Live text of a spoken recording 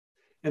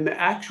And the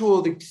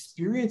actual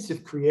experience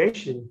of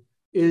creation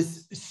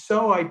is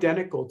so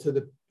identical to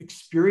the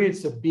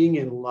experience of being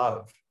in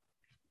love.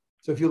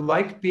 So if you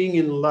like being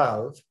in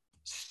love,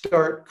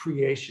 start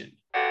creation.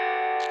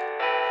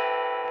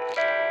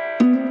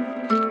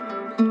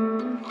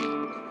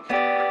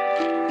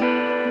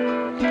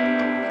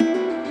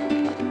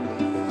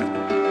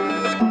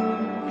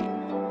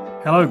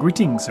 Hello,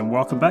 greetings, and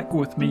welcome back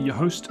with me, your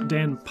host,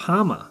 Dan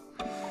Palmer.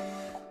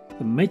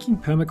 The Making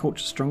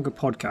Permaculture Stronger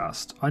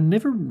podcast. I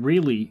never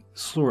really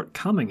saw it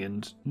coming,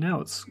 and now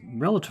it's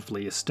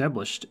relatively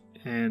established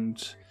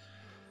and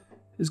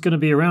is going to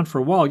be around for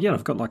a while. Yeah,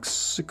 I've got like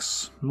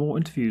 6 more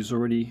interviews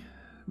already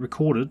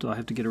recorded I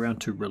have to get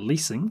around to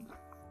releasing.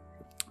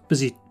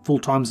 Busy full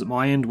times at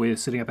my end. We're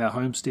setting up our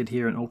homestead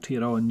here in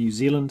Aotearoa, New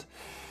Zealand.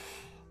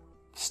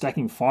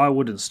 Stacking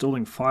firewood,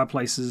 installing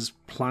fireplaces,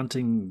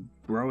 planting,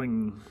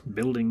 growing,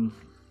 building,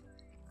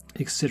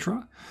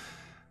 etc.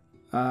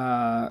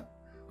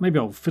 Maybe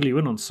I'll fill you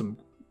in on some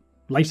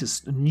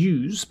latest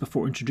news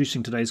before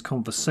introducing today's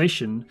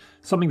conversation.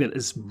 Something that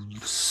is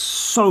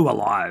so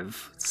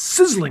alive,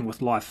 sizzling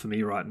with life for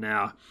me right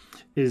now,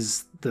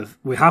 is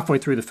we're halfway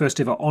through the first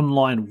ever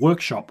online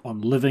workshop on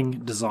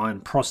living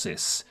design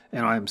process.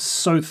 And I am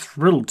so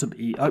thrilled to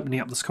be opening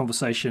up this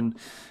conversation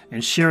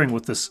and sharing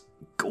with this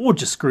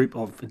gorgeous group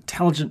of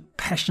intelligent,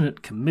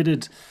 passionate,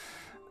 committed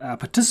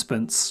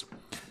participants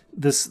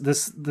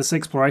this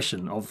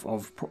exploration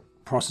of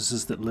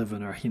processes that live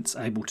and are hence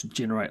able to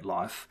generate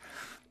life.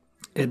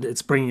 And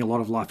it's bringing a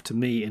lot of life to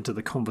me into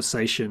the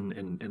conversation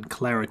and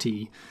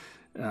clarity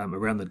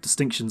around the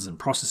distinctions and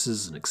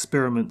processes and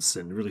experiments,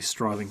 and really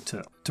striving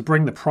to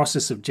bring the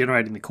process of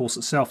generating the course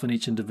itself in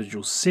each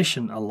individual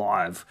session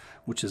alive,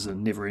 which is a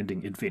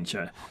never-ending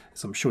adventure,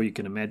 as I'm sure you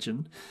can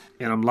imagine.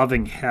 And I'm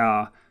loving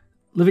how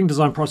living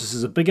design process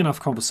is a big enough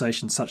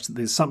conversation such that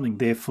there's something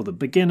there for the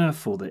beginner,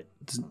 for the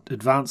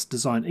advanced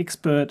design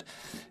expert,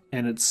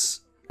 and it's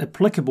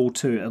applicable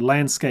to a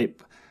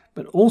landscape,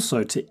 but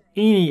also to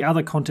any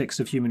other context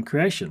of human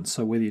creation.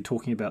 So whether you're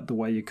talking about the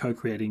way you're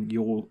co-creating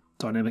your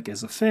dynamic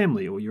as a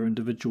family, or your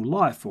individual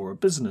life, or a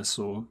business,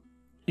 or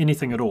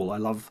anything at all, I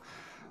love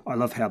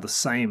how the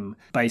same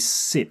base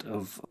set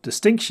of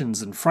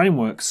distinctions and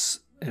frameworks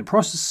and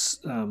process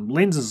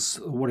lenses,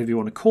 or whatever you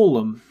want to call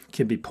them,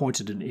 can be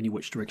pointed in any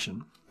which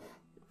direction,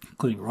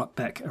 including right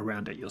back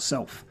around at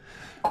yourself.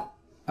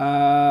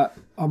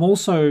 I'm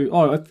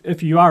also,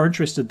 if you are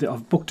interested,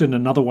 I've booked in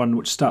another one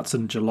which starts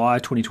in July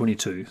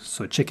 2022.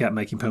 So check out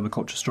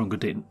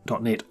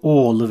makingpermaculturestronger.net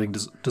or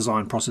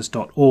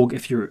livingdesignprocess.org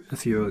if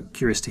you're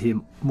curious to hear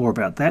more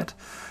about that.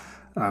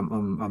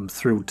 I'm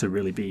thrilled to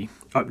really be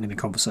opening the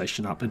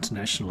conversation up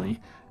internationally,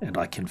 and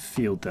I can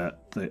feel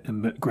that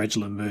the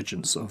gradual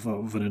emergence of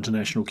an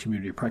international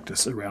community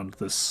practice around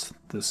this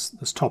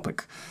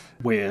topic,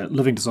 where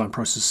living design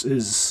process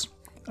is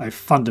a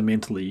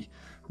fundamentally,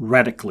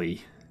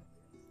 radically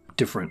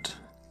different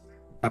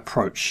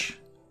approach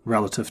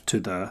relative to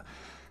the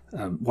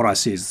what I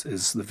see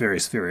is the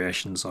various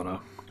variations on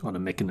a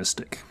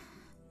mechanistic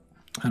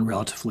and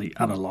relatively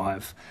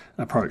unalive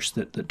approach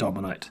that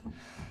dominate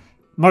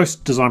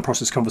most design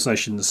process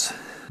conversations,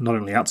 not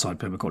only outside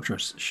permaculture, I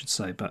should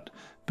say, but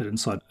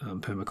inside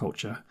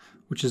permaculture,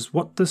 which is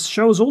what this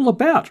show is all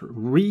about: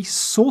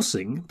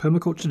 resourcing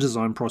permaculture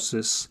design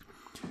process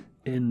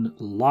in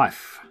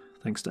life.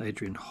 Thanks to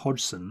Adrian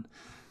Hodgson,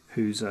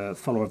 who's a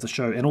follower of the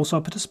show and also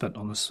a participant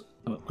on this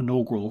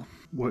inaugural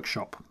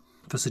workshop,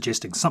 for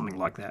suggesting something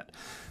like that,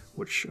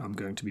 which I'm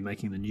going to be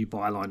making the new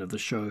byline of the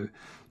show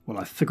while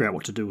I figure out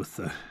what to do with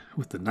the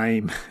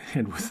name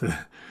and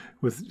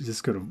with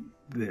just kind of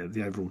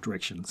the overall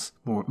directions.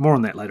 More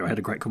on that later. I had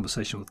a great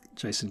conversation with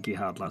Jason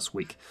Gerhard last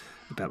week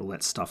about all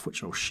that stuff,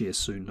 which I'll share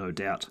soon, no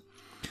doubt.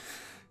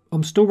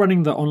 I'm still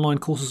running the online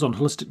courses on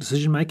holistic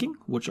decision making,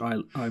 which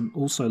I'm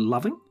also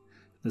loving.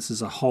 This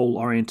is a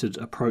whole-oriented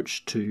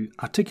approach to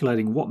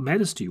articulating what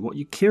matters to you, what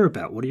you care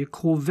about, what are your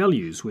core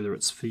values, whether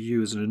it's for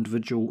you as an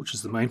individual, which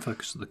is the main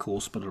focus of the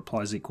course, but it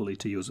applies equally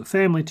to you as a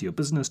family, to your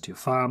business, to your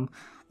farm,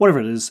 whatever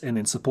it is, and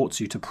then supports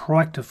you to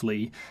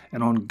proactively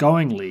and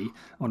ongoingly,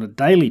 on a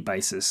daily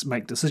basis,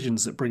 make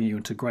decisions that bring you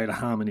into greater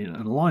harmony and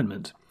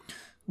alignment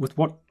with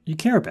what you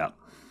care about.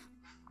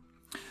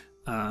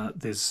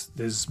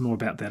 There's more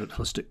about that at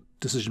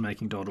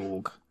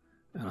holisticdecisionmaking.org.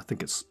 And I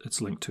think it's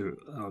linked to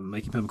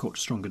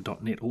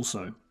makingpermaculturestronger.net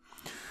also.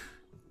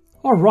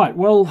 All right,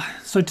 well,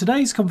 so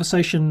today's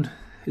conversation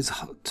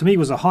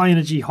was a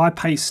high-energy,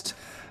 high-paced,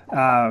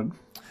 a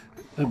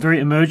very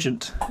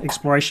emergent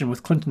exploration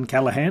with Clinton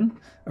Callahan,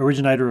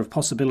 originator of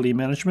Possibility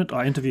Management.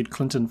 I interviewed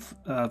Clinton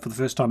for the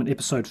first time in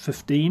episode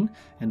 15,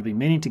 and have been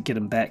meaning to get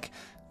him back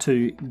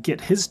to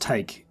get his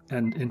take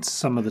and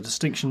some of the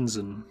distinctions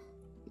and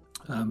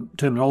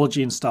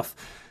terminology and stuff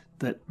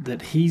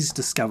that he's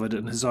discovered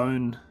in his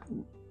own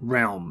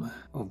realm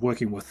of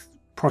working with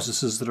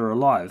processes that are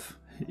alive.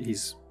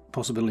 His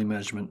Possibility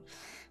Management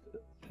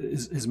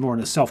is more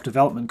in a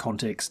self-development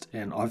context,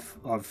 and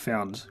I've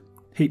found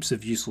heaps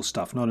of useful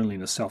stuff, not only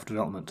in a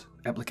self-development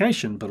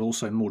application, but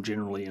also more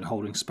generally in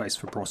holding space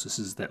for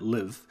processes that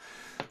live.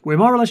 Where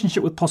my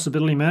relationship with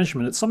possibility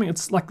management,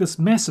 it's like this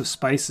massive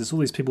space. There's all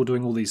these people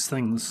doing all these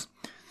things.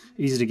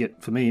 Easy to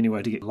get, for me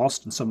anyway, to get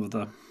lost in some of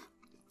the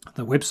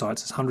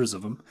websites. There's hundreds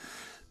of them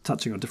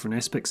touching on different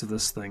aspects of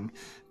this thing.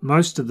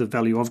 Most of the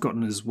value I've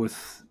gotten is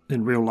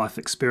in real life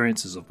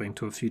experiences. I've been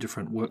to a few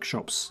different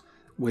workshops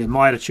where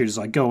my attitude is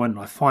I go in and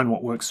I find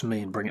what works for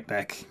me and bring it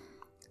back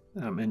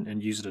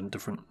and use it in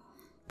different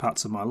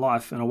parts of my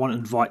life. And I want to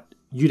invite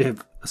you to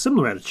have a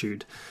similar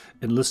attitude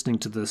in listening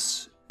to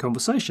this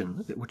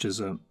conversation, which is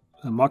a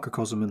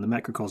microcosm in the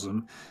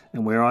macrocosm,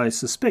 and where I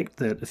suspect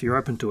that if you're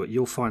open to it,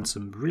 you'll find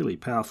some really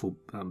powerful,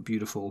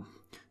 beautiful,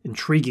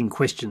 intriguing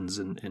questions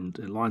and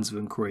lines of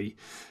inquiry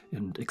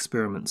and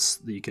experiments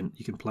that you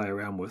can play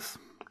around with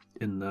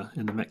in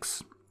the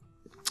mix.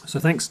 So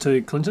thanks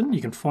to Clinton.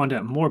 You can find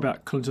out more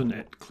about Clinton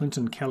at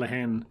Clinton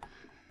Callahan,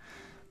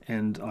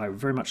 and I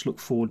very much look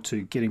forward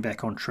to getting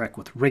back on track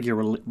with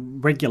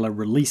regular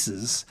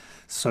releases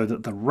so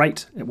that the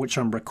rate at which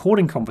I'm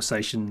recording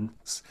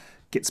conversations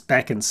gets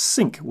back in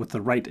sync with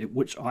the rate at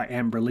which I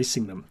am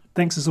releasing them.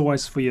 Thanks as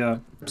always for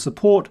your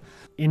support.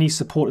 Any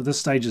support at this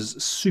stage is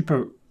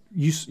super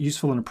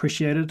useful and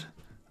appreciated.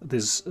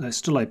 There's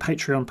still a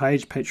Patreon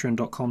page,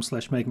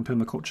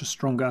 patreon.com/makingpermaculture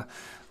stronger,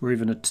 where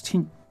even a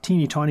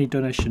teeny tiny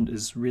donation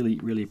is really,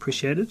 really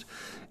appreciated.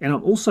 And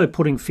I'm also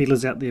putting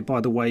feelers out there,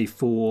 by the way,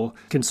 for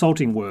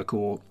consulting work,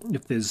 or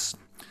if there's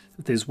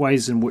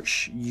ways in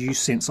which you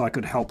sense I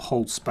could help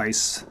hold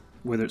space,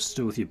 whether it's to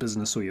do with your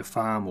business or your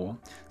farm or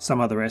some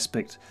other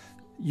aspect,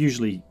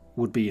 usually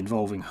would be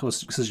involving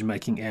holistic decision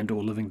making and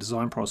or living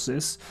design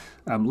process,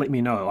 let me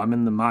know. I'm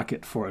in the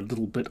market for a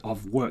little bit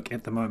of work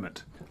at the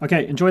moment.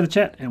 Okay, enjoy the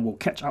chat and we'll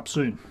catch up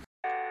soon.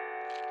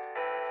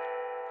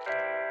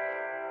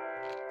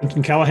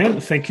 Clinton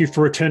Callahan, thank you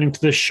for returning to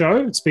this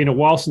show. It's been a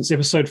while since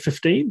episode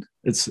 15.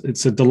 It's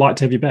a delight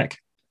to have you back.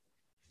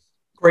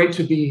 Great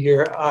to be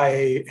here.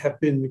 I have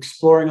been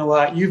exploring a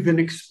lot. You've been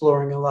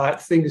exploring a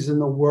lot. Things in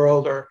the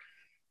world are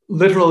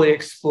literally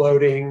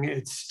exploding.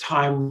 It's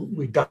time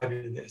we dive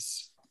into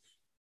this.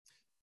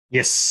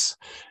 Yes.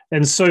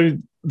 And so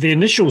the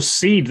initial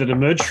seed that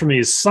emerged for me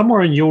is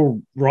somewhere in your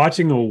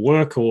writing or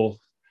work, or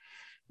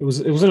it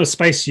was in a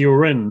space you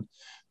were in.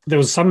 There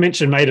was some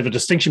mention made of a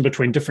distinction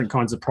between different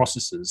kinds of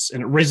processes,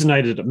 and it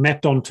resonated. It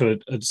mapped onto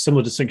a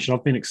similar distinction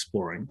I've been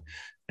exploring.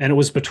 And it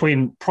was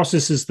between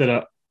processes that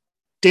are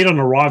dead on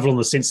arrival in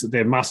the sense that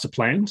they're master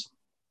planned,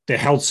 they're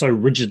held so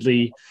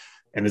rigidly,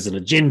 and there's an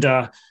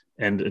agenda,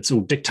 and it's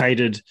all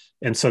dictated.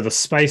 And so the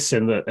space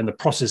and the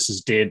process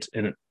is dead,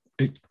 and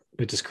it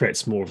just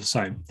creates more of the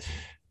same.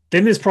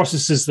 Then there's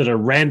processes that are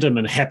random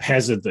and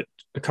haphazard, that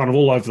are kind of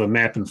all over the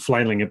map and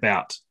flailing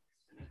about,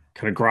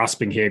 kind of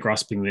grasping here,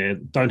 grasping there,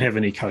 don't have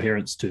any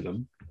coherence to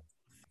them.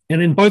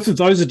 And then both of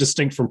those are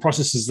distinct from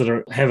processes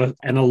that have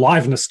an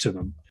aliveness to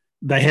them.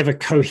 They have a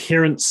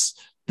coherence.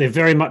 They're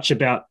very much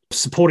about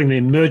supporting the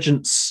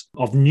emergence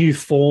of new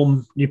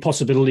form, new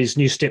possibilities,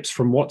 new steps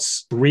from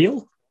what's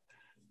real.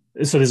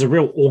 So there's a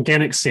real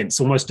organic sense,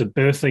 almost a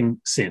birthing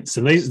sense.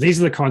 And these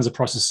are the kinds of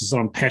processes that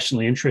I'm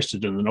passionately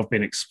interested in and I've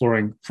been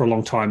exploring for a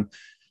long time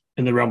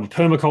in the realm of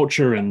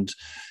permaculture and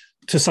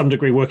to some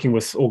degree working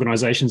with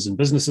organizations and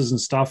businesses and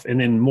stuff.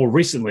 And then more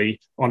recently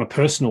on a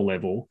personal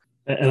level.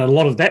 And a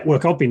lot of that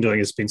work I've been doing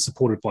has been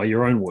supported by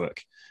your own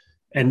work.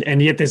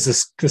 And yet there's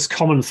this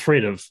common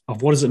thread of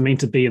what does it mean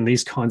to be in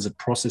these kinds of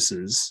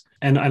processes?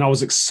 And I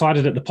was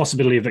excited at the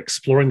possibility of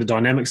exploring the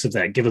dynamics of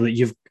that, given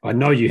that I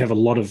know you have a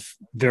lot of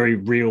very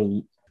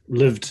real,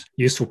 lived,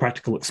 useful,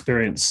 practical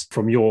experience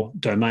from your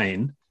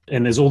domain.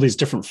 And there's all these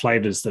different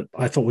flavors that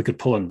I thought we could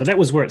pull in. But that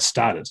was where it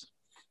started.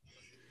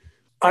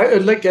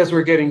 I'd like, as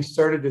we're getting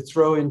started, to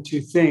throw in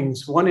two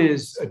things. One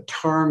is a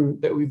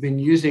term that we've been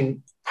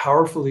using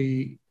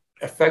powerfully,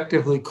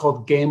 effectively,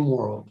 called game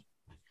world.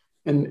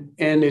 And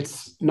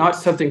it's not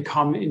something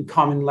in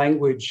common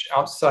language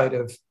outside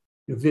of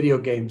video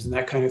games and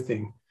that kind of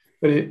thing.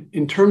 But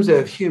in terms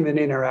of human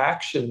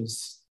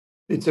interactions,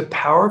 it's a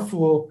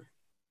powerful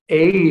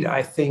aid,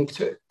 I think,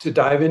 to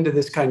dive into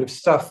this kind of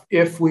stuff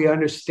if we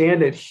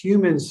understand that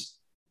humans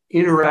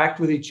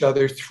interact with each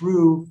other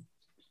through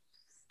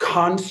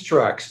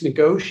constructs,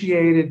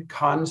 negotiated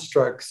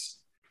constructs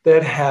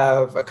that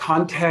have a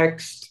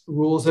context,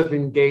 rules of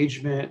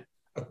engagement,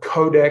 a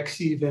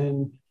codex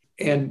even,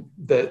 and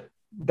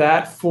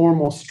that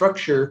formal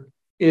structure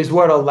is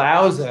what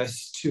allows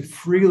us to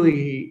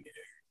freely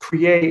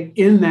create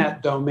in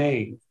that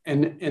domain.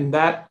 And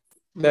that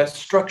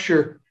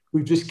structure,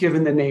 we've just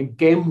given the name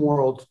game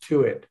world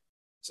to it.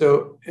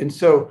 So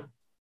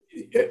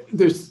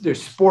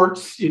there's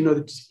sports,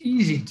 it's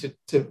easy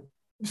to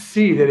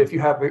see that if you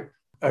have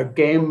a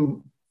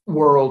game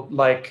world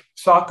like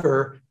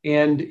soccer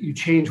and you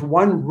change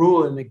one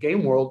rule in the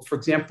game world, for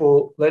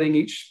example, letting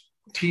each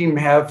team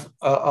have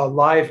a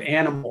live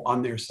animal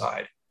on their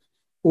side,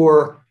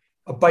 or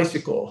a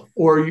bicycle,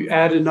 or you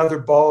add another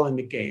ball in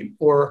the game,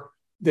 or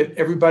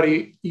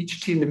that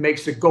each team that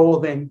makes a goal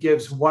then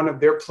gives one of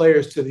their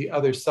players to the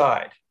other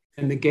side.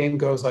 and the game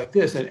goes like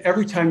this. And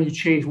every time you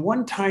change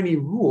one tiny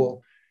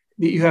rule,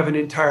 you have an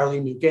entirely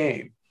new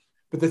game.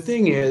 But the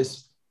thing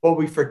is, what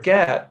we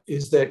forget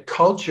is that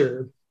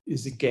culture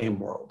is a game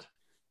world.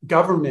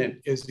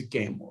 Government is a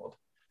game world.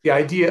 The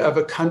idea of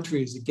a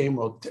country is a game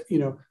world.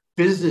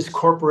 Business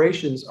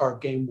corporations are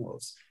game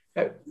worlds.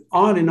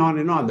 On and on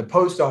and on. The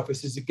post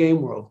office is a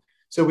game world.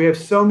 So we have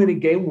so many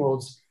game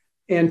worlds,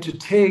 and to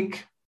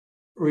take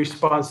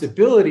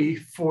responsibility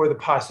for the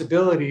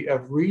possibility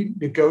of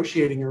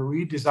renegotiating or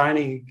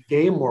redesigning a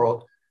game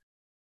world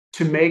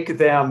to make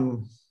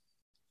them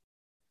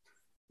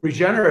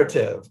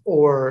regenerative,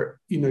 or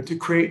to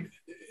create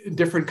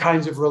different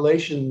kinds of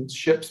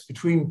relationships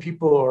between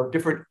people, or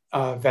different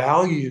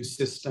value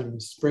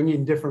systems,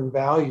 bringing different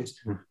values,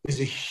 is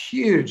a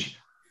huge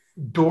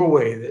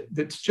doorway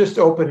that's just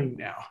opening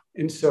now.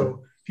 And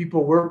so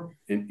people were,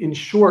 in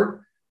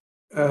short,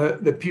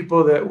 the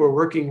people that we're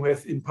working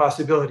with in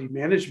possibility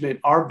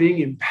management are being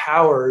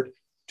empowered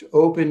to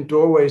open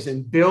doorways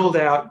and build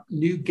out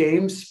new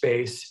game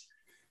space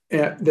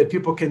that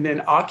people can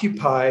then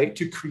occupy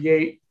to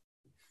create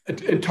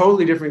a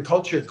totally different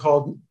culture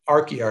called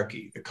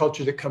archiarchy, the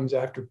culture that comes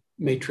after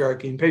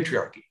matriarchy and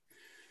patriarchy.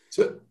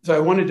 So I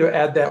wanted to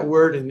add that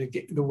word in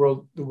the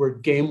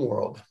word game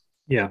world.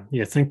 Yeah,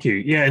 thank you.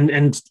 Yeah,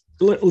 and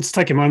let's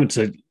take a moment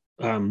to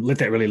let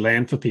that really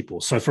land for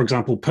people. So, for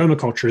example,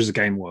 permaculture is a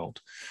game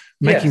world.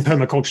 Making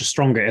permaculture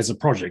stronger as a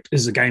project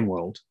is a game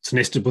world. It's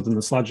nested within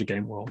this larger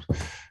game world.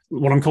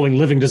 What I'm calling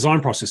living design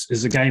process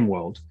is a game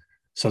world.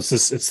 So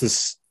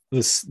it's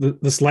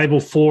this label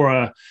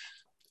for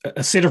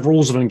a set of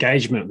rules of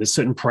engagement. There's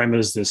certain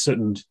parameters. There's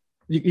certain,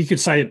 you could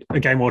say a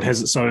game world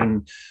has its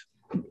own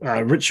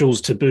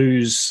rituals,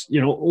 taboos.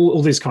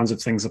 All these kinds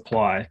of things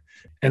apply.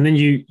 And then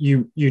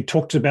you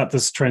talked about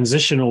this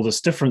transition, or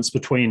this difference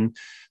between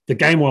the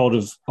game world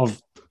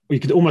of you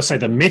could almost say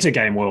the meta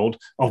game world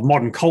of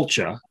modern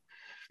culture,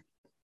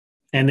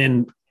 and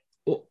then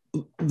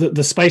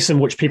the space in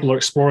which people are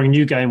exploring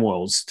new game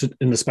worlds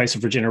in the space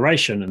of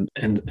regeneration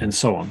and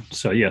so on.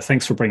 So yeah,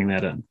 thanks for bringing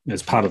that in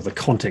as part of the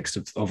context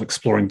of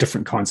exploring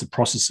different kinds of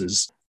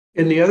processes.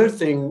 And the other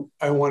thing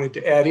I wanted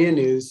to add in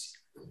is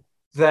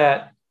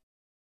that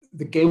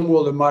the game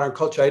world of modern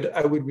culture,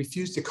 I would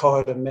refuse to call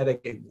it a meta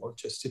game world,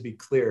 just to be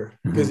clear,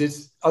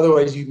 because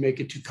otherwise you make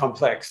it too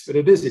complex. But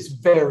it's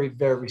very,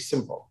 very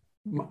simple.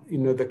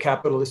 The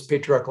capitalist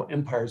patriarchal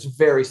empire is a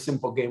very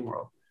simple game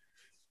world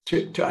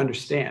to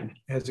understand.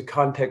 It has a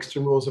context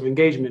and rules of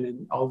engagement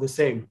and all the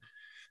same.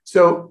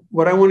 So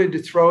what I wanted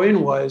to throw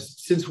in was,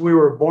 since we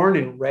were born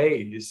and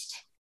raised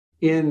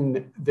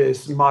in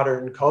this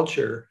modern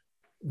culture,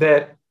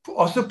 that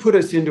also put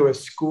us into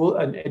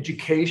an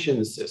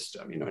education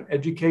system, an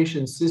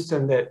education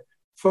system that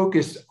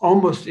focused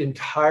almost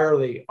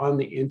entirely on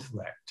the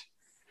intellect,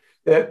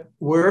 that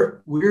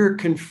we're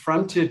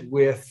confronted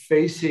with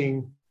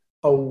facing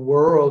a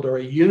world, or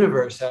a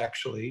universe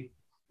actually,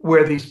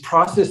 where these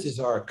processes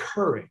are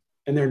occurring,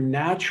 and they're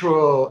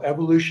natural,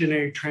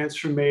 evolutionary,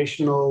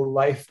 transformational,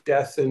 life,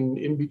 death, and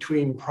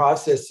in-between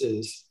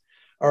processes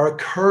are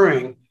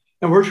occurring,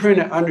 and we're trying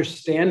to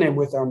understand them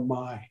with our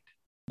mind.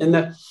 And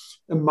that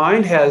the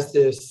mind has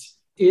this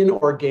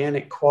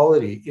inorganic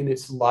quality in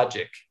its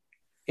logic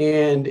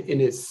and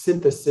in its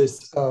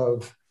synthesis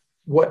of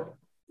what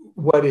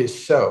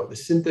is so. The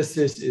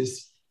synthesis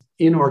is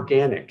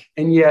inorganic,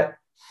 and yet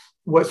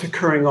what's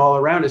occurring all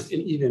around us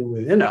and even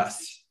within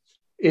us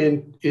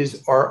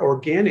is our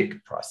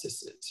organic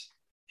processes.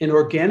 And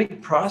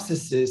organic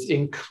processes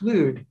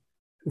include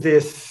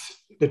the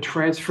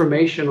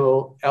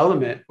transformational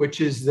element, which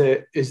is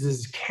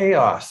this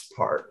chaos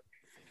part.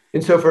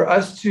 And so for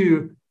us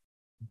to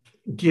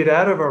get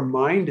out of our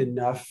mind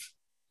enough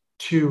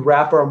to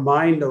wrap our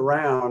mind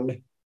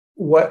around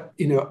what,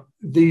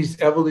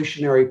 these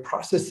evolutionary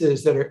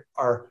processes that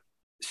are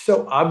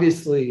so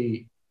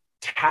obviously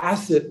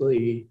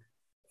tacitly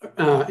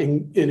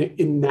in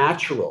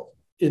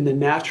the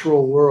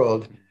natural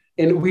world.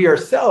 And we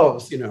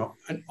ourselves,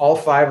 and all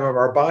five of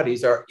our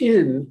bodies are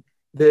in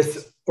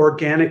this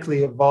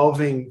organically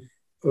evolving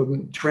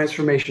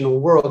transformational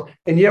world.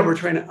 And yet we're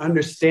trying to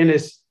understand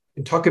this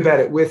and talk about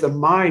it with a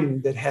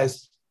mind that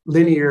has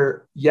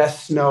linear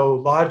yes, no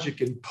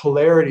logic and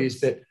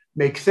polarities that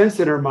make sense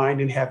in our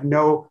mind and have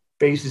no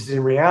basis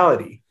in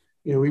reality.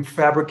 We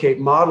fabricate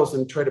models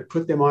and try to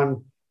put them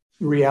on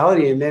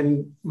reality, and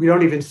then we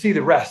don't even see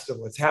the rest of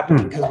what's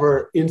happening because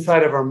we're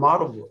inside of our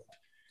model world.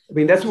 I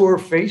mean, that's what we're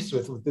faced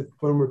with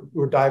when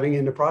we're diving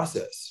into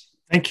process.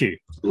 Thank you.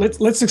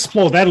 Let's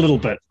explore that a little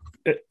bit.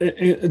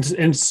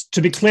 And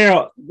to be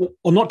clear,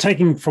 I'm not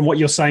taking from what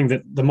you're saying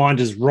that the mind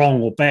is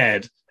wrong or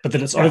bad, but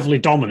that it's overly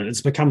dominant.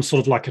 It's become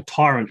sort of like a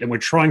tyrant, and we're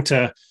trying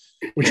to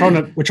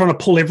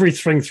pull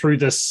everything through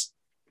this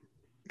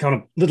kind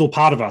of little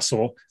part of us,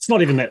 or it's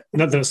not even that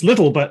it's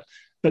little, but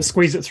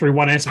squeeze it through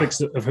one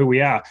aspect of who we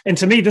are. And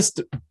to me, this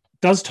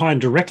does tie in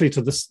directly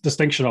to this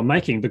distinction I'm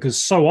making,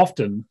 because so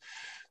often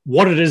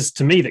what it is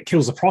to me that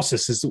kills the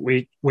process is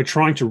that we're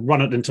trying to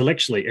run it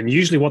intellectually. And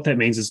usually what that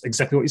means is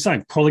exactly what you're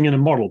saying, pulling in a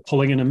model,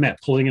 pulling in a map,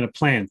 pulling in a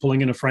plan,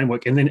 pulling in a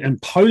framework, and then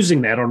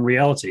imposing that on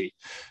reality,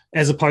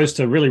 as opposed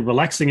to really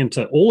relaxing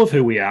into all of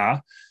who we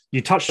are.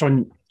 You touched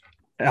on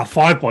our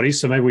 5 bodies,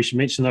 so maybe we should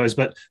mention those,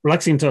 but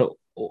relaxing into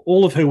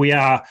all of who we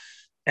are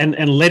and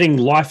letting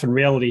life and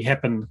reality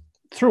happen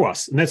through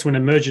us. And that's when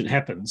emergent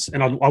happens.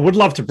 And I would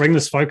love to bring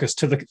this focus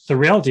to the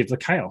reality of the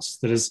chaos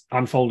that is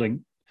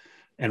unfolding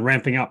and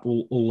ramping up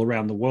all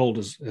around the world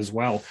as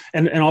well.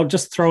 And I'll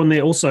just throw in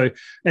there also,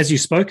 as you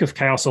spoke of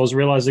chaos, I was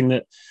realizing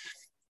that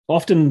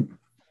often,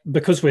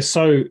 because we're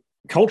so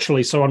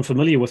culturally so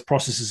unfamiliar with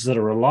processes that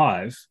are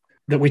alive,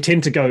 that we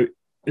tend to go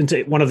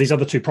into one of these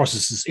other 2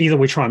 processes. Either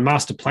we try and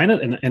master plan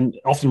it, and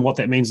often what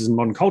that means in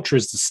modern culture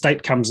is the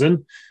state comes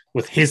in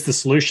with, here's the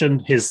solution,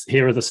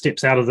 here are the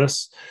steps out of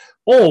this,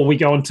 or we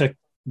go into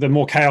the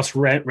more chaos,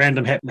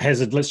 random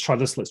haphazard, let's try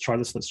this, let's try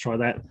this, let's try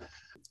that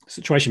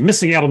situation,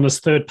 missing out on this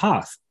third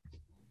path.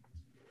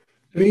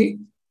 I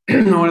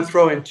want to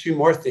throw in 2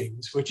 more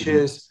things, which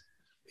is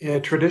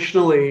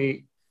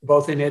traditionally,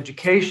 both in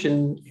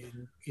education,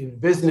 in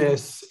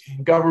business,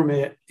 in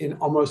government, in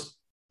almost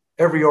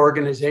every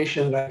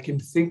organization that I can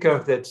think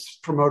of that's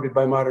promoted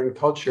by modern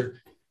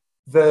culture,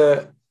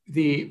 the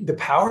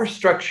power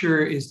structure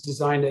is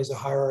designed as a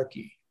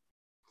hierarchy.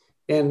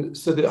 And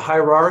so the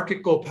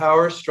hierarchical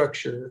power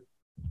structure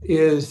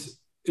is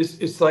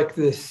like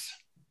this,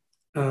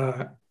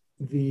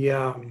 the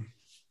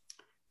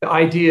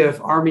idea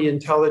of army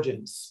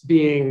intelligence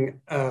being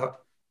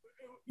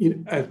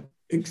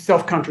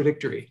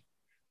self-contradictory,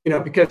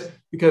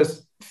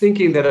 because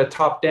thinking that a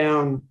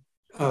top-down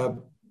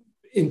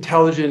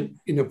intelligent,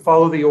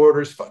 follow the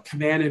orders,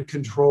 command and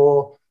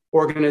control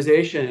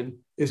organization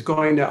is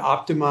going to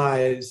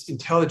optimize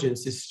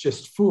intelligence is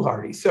just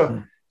foolhardy.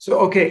 So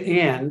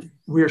okay, and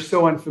we're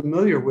so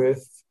unfamiliar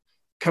with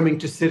coming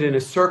to sit in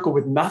a circle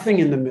with nothing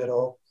in the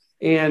middle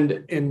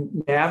and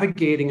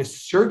navigating a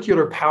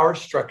circular power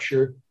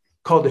structure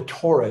called a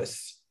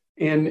torus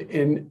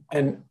and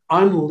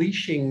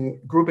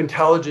unleashing group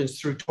intelligence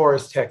through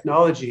torus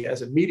technology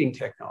as a meeting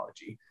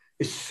technology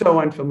is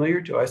so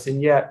unfamiliar to us.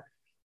 And yet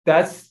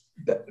that's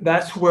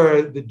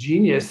where the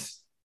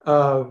genius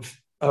of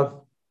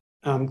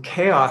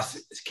chaos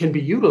can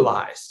be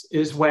utilized,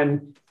 is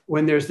when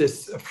there's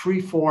this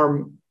free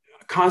form,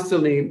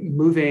 constantly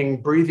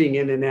moving, breathing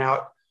in and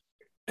out,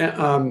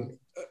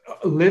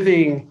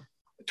 living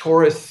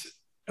torus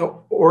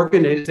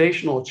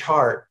organizational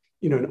chart,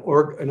 an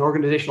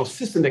organizational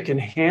system that can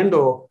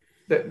handle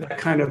that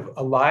kind of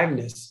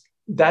aliveness.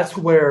 That's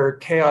where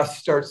chaos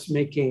starts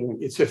making,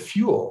 it's a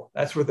fuel.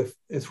 That's where the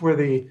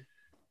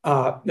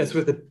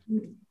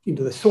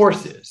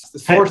source is. The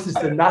source is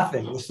the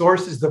nothing. The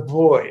source is the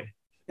void.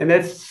 And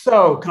that's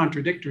so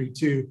contradictory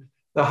to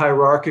the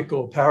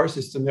hierarchical power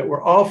system that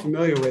we're all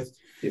familiar with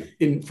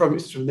from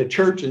the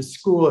church and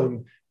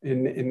school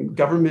and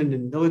government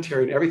and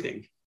military and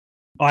everything.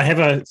 I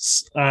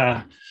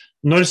have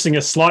noticing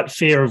a slight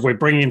fear of we're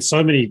bringing in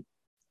so many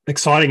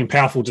exciting and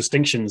powerful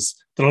distinctions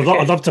that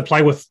I'd love to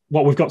play with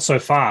what we've got so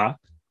far.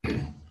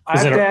 I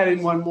have to add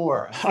in one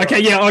more. Okay,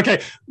 yeah,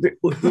 okay.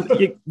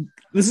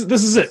 This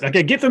is it.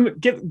 Okay, get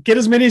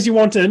as many as you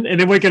want in, and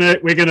then we're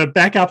gonna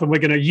back up and we're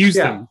gonna use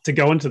them to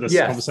go into this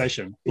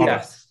conversation.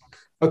 Yes.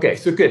 Okay,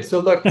 so good. So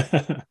look,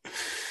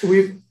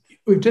 we've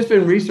just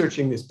been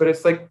researching this, but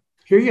it's like,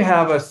 here you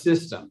have a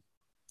system.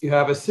 You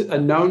have a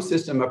known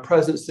system, a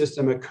present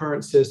system, a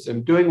current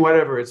system, doing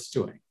whatever it's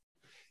doing.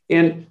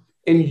 And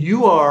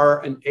you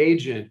are an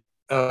agent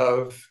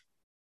of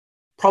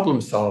problem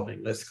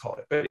solving, let's call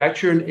it. But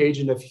actually, you're an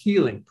agent of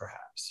healing,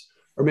 perhaps.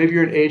 Or maybe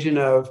you're an agent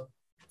of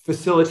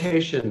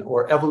facilitation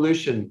or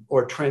evolution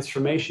or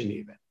transformation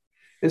even.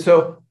 And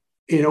so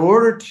in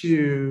order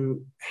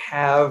to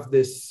have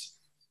this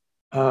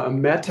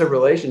meta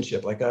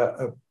relationship, like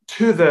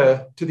to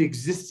the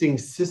existing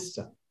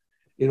system,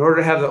 in order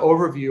to have the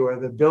overview or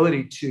the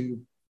ability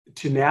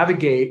to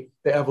navigate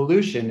the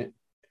evolution,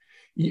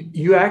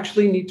 you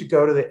actually need to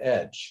go to the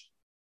edge.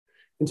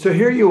 And so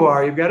here you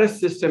are, you've got a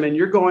system and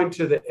you're going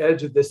to the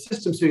edge of the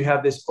system. So you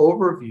have this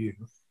overview.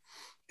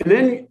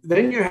 And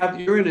then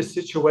you're in a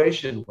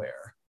situation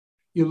where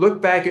you look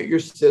back at your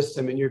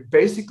system and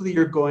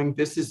you're going,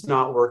 this is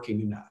not working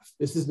enough.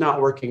 This is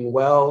not working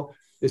well.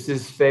 This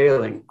is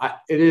failing.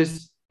 It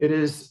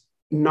is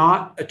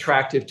not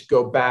attractive to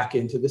go back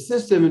into the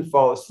system and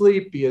fall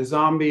asleep, be a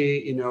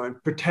zombie,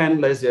 and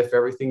pretend as if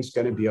everything's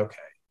going to be okay.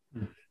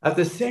 Mm. At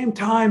the same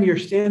time, you're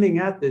standing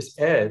at this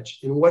edge,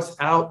 and what's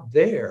out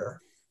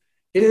there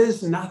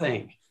is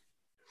nothing.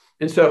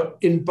 And so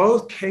in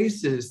both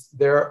cases,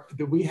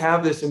 we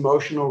have this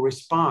emotional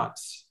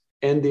response,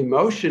 and the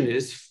emotion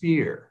is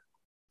fear.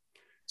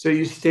 So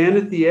you stand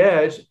at the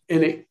edge,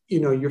 and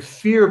your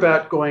fear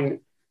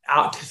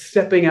about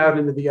stepping out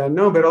into the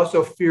unknown, but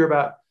also fear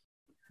about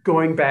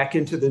going back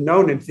into the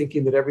known and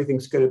thinking that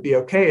everything's going to be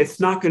okay. It's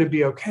not going to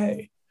be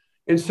okay.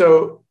 And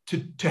so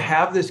to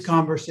have this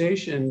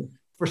conversation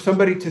for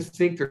somebody to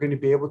think they're going to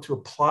be able to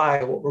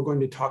apply what we're going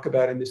to talk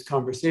about in this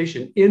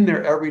conversation in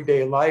their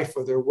everyday life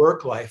or their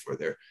work life or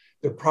their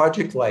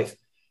project life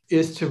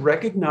is to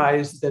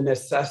recognize the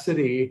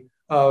necessity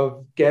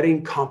of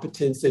getting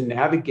competence in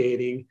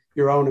navigating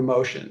your own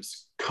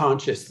emotions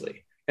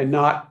consciously and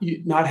not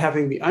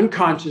having the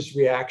unconscious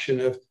reaction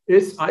of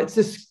it's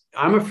just,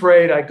 I'm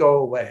afraid, I go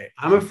away.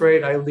 I'm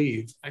afraid, I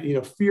leave.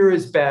 Fear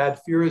is bad.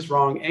 Fear is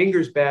wrong. Anger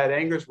is bad.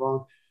 Anger is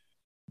wrong.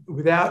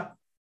 Without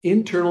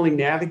internally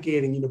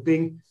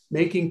navigating,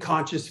 making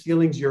conscious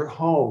feelings your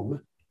home,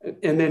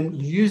 and then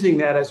using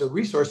that as a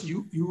resource,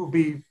 you will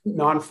be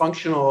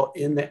non-functional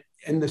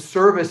in the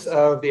service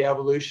of the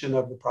evolution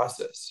of the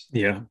process.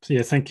 Yeah.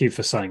 Thank you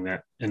for saying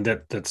that, and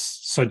that's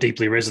so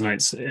deeply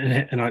resonates.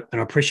 And I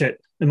appreciate,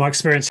 in my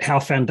experience, how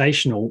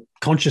foundational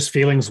conscious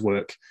feelings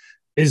work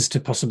is to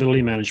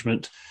possibility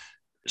management,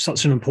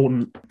 such an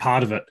important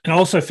part of it. And I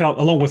also felt,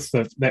 along with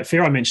that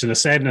fear I mentioned, the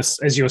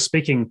sadness as you were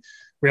speaking,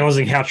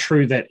 realizing how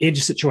true that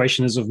edge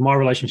situation is of my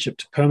relationship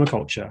to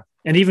permaculture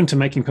and even to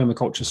making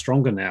permaculture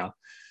stronger now.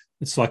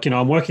 It's like,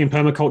 I'm working in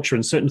permaculture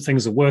and certain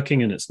things are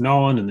working and it's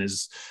known and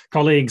there's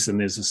colleagues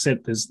and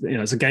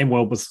it's a game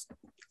world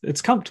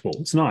it's comfortable,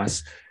 it's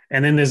nice.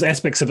 And then there's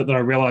aspects of it that I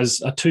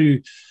realize are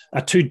too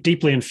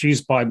deeply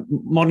infused by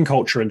modern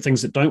culture and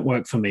things that don't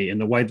work for me in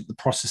the way that the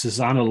processes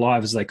aren't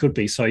alive as they could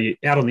be. So you're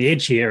out on the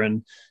edge here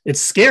and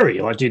it's scary.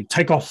 Like, do you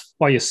take off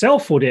by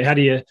yourself, or how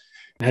do you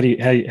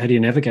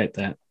navigate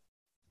that?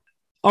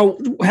 Oh,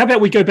 how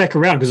about we go back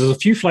around, because there's a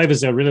few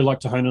flavors that I really like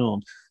to hone in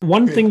on.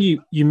 One thing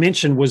you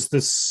mentioned was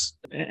this,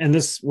 and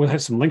this, we'll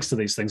have some links to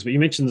these things, but you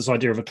mentioned this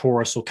idea of a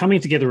torus, or coming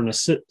together in a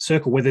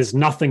circle where there's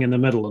nothing in the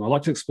middle. And I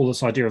like to explore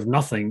this idea of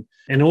nothing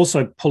and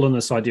also pull in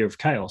this idea of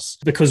chaos,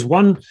 because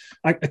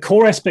a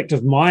core aspect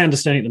of my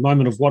understanding at the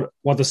moment of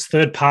what this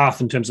third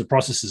path in terms of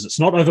processes, it's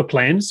not over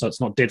planned, so it's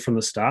not dead from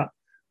the start,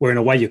 where in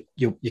a way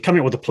you're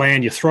coming up with a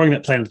plan, you're throwing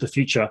that plan into the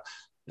future.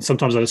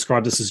 Sometimes I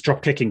describe this as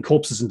drop kicking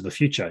corpses into the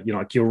future.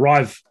 You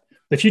arrive,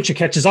 the future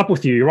catches up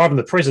with you. You arrive in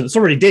the present, it's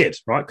already dead,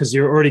 right? Because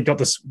you've already got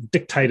this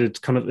dictated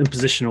kind of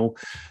impositional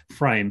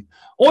frame,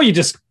 or you're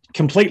just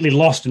completely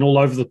lost and all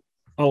over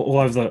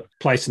the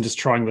place and just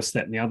trying this,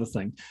 that, and the other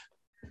thing.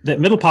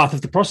 That middle path,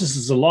 if the process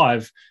is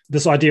alive,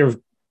 this idea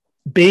of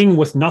being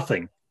with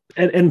nothing.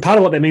 And part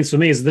of what that means for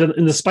me is that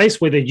in the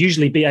space where there'd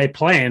usually be a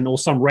plan or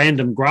some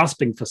random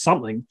grasping for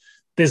something,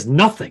 there's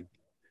nothing.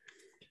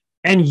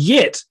 And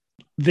yet,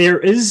 there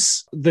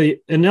is, the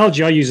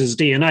analogy I use is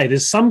DNA.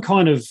 There's some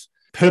kind of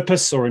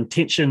purpose or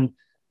intention.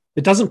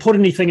 It doesn't put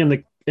anything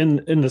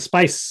in the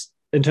space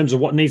in terms of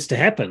what needs to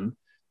happen,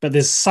 but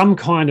there's some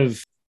kind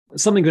of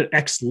something that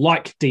acts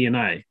like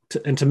DNA.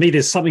 And to me,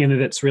 there's something in there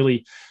that's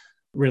really,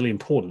 really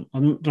important. I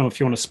don't know if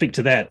you want to speak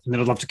to that, and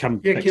then I'd love to come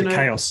back to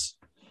chaos.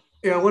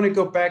 Yeah, I want to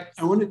go back.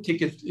 I want to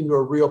take it into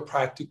a real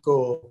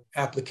practical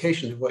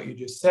application of what you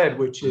just said,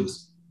 which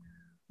is,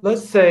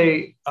 let's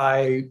say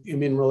I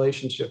am in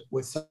relationship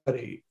with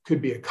somebody,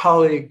 could be a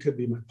colleague, could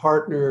be my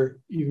partner,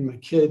 even my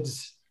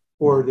kids,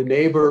 or the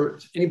neighbor,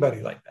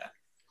 anybody like that.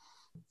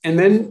 And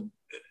then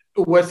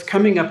what's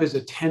coming up is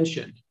a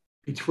tension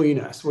between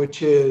us,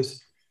 which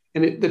is,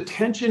 the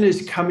tension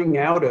is coming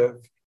out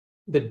of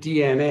the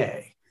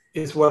DNA,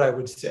 is what I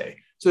would say.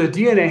 So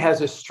the DNA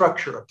has a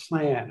structure, a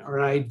plan, or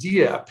an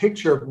idea, a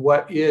picture of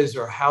what is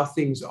or how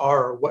things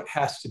are or what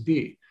has to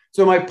be.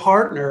 So my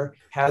partner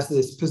has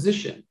this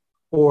position,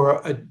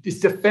 or is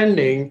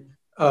defending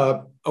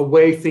a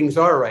way things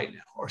are right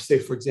now, or say,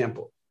 for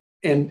example,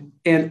 and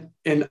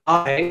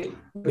I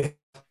have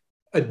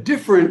a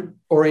different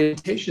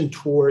orientation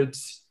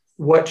towards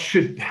what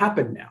should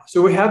happen now.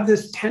 So we have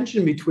this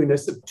tension between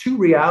us of two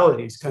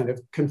realities kind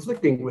of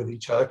conflicting with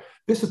each other.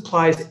 This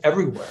applies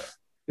everywhere.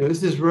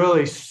 This is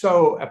really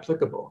so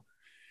applicable.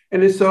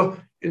 And so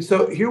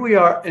here we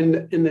are,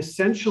 and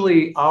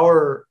essentially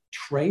our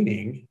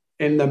training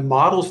and the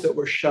models that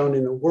were shown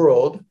in the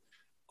world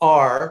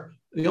are,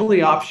 the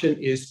only option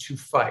is to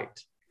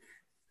fight.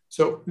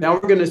 So now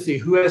we're going to see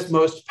who has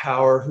most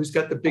power, who's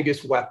got the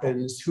biggest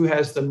weapons, who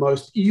has the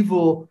most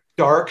evil,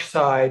 dark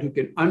side, who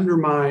can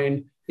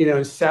undermine,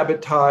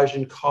 sabotage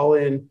and call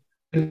in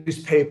a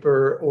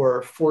newspaper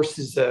or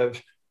forces of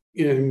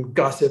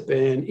gossip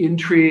and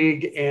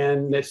intrigue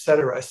and et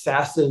cetera,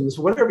 assassins,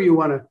 whatever you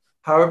want to,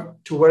 however,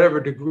 to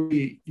whatever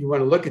degree you want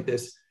to look at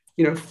this,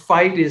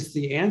 fight is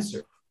the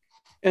answer.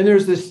 And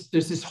there's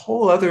this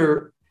whole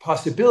other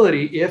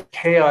possibility if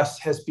chaos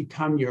has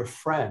become your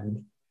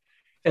friend.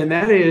 And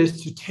that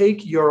is to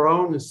take your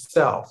own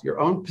self,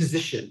 your own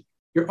position,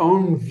 your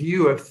own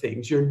view of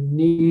things, your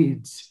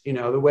needs,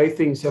 the way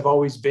things have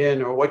always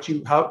been, or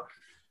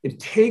and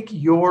take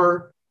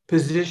your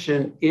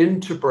position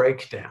into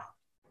breakdown.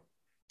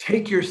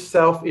 Take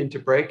yourself into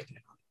breakdown.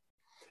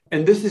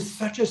 And this is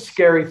such a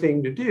scary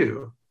thing to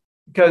do,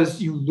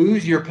 because you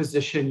lose your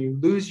position, you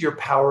lose your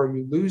power,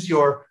 you lose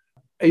your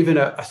even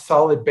a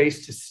solid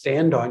base to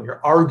stand on,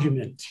 your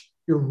argument,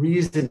 your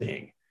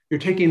reasoning. You're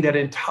taking that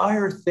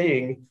entire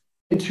thing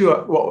into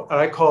what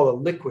I call a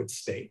liquid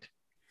state.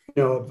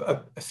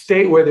 a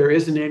state where there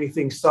isn't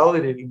anything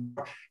solid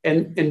anymore,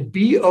 and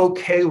be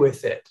okay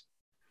with it.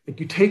 Like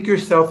you take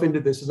yourself into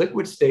this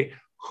liquid state.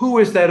 Who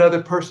is that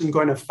other person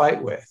going to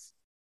fight with?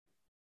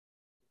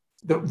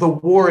 The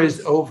war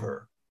is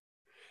over.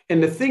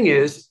 And the thing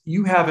is,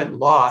 you haven't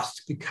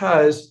lost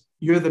because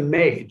you're the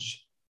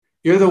mage.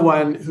 You're the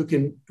one who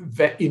can,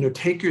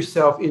 take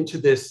yourself into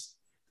this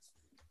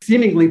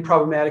seemingly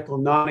problematical,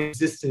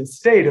 non-existent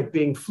state of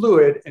being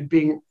fluid and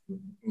being.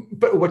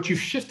 But what you've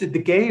shifted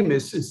the game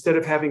is, instead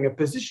of having a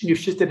position, you've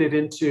shifted it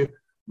into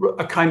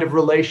a kind of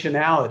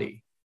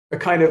relationality, a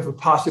kind of a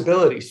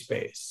possibility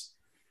space.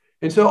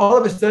 And so all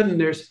of a sudden,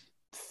 there's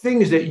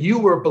things that you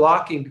were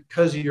blocking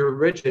because you're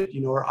rigid,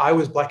 or I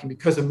was blocking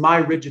because of my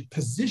rigid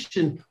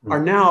position,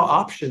 are now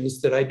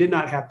options that I did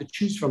not have to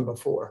choose from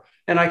before.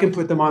 And I can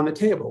put them on the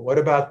table. What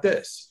about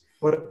this?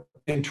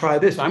 And try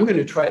this. I'm going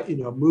to try,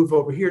 move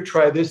over here,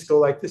 try this, go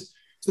like this.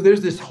 So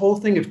there's this whole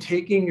thing of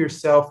taking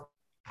yourself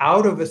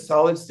out of a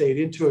solid state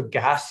into a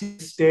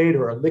gaseous state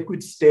or a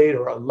liquid state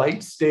or a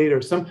light state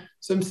or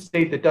some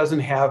state that doesn't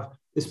have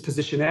this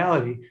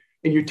positionality.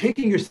 And you're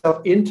taking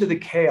yourself into the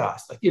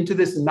chaos, like into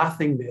this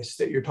nothingness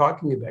that you're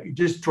talking about. You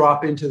just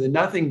drop into the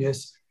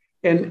nothingness,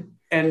 and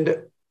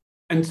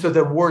so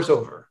the war's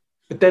over.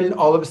 But then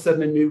all of a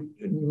sudden,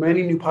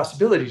 many new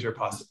possibilities are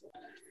possible.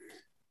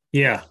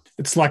 Yeah,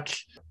 it's like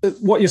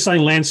what you're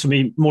saying lands for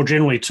me more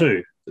generally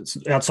too. It's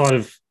outside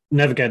of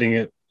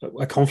navigating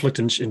a conflict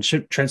and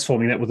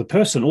transforming that with a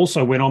person.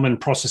 Also, when I'm in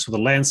process with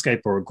a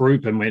landscape or a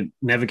group and we're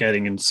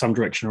navigating in some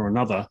direction or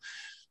another,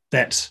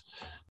 that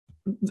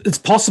it's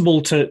possible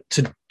to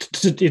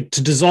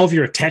dissolve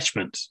your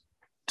attachment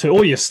to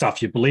all your stuff,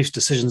 your beliefs,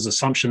 decisions,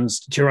 assumptions,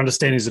 to your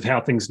understandings of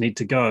how things need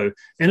to go,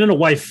 and in a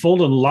way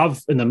fall in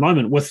love in the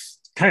moment with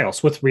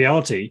chaos, with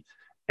reality.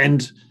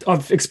 And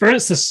I've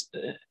experienced this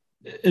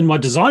in my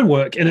design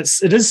work, and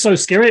it is so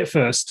scary at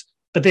first,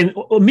 but then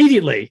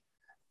immediately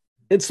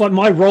it's like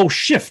my role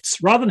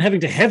shifts. Rather than having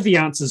to have the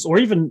answers or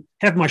even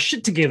have my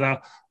shit together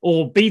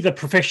or be the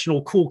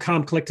professional, cool,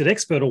 calm, collected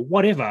expert or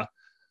whatever,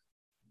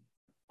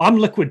 I'm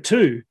liquid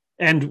too,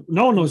 and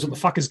no one knows what the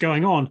fuck is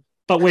going on.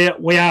 But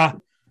we are,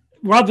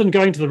 rather than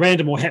going to the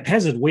random or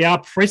haphazard, we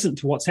are present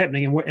to what's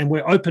happening, and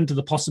we're open to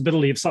the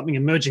possibility of something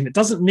emerging that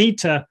doesn't need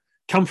to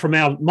come from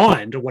our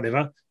mind or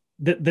whatever,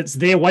 that's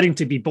there waiting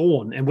to be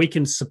born, and we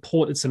can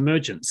support its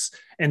emergence.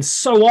 And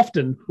so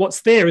often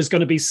what's there is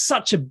going to be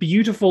such a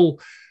beautiful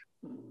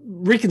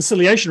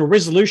reconciliation or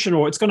resolution,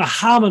 or it's going to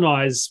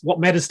harmonize what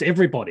matters to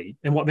everybody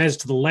and what matters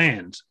to the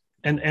land.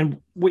 And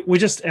we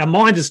just, our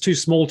mind is too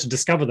small to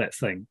discover that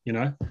thing,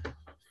 Yeah,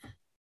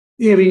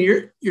 I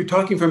mean, you're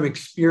talking from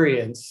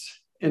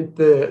experience, and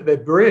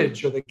the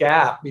bridge or the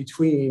gap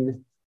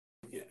between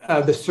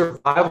the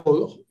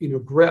survival,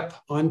 grip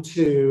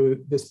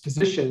onto this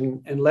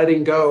position and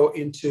letting go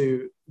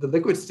into the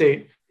liquid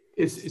state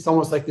it's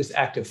almost like this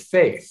act of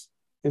faith.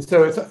 And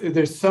so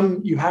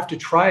you have to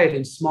try it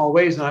in small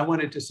ways. And I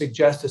wanted to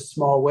suggest a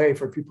small way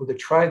for people to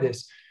try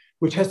this,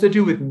 which has to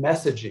do with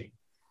messaging.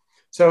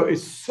 So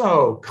it's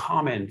so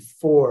common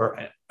for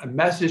a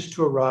message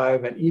to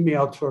arrive, an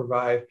email to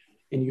arrive,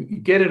 and you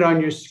get it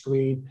on your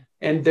screen,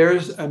 and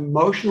there's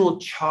emotional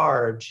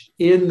charge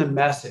in the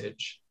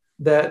message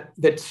that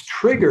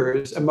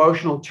triggers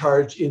emotional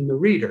charge in the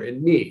reader,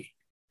 in me.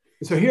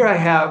 And so here I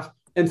have,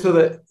 and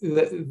so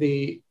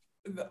the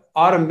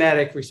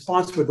automatic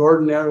response would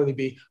ordinarily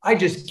be, I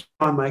just get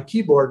on my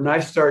keyboard and I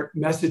start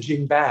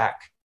messaging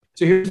back.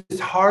 So here's this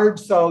hard,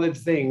 solid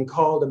thing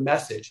called a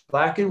message,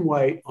 black and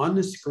white on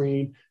the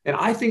screen. And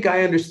I think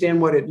I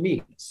understand what it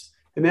means.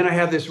 And then I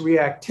have this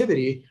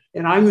reactivity,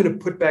 and I'm going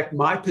to put back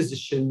my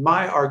position,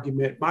 my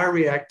argument, my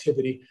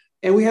reactivity.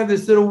 And we have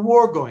this little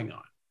war going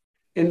on.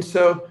 And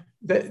so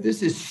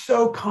this is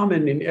so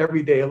common in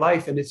everyday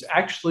life. And it's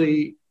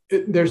actually,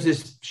 there's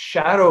this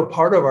shadow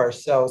part of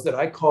ourselves that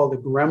I call the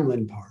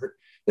gremlin part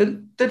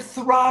that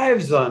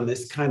thrives on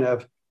this kind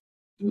of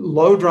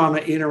low drama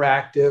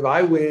interactive.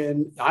 I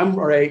win, I'm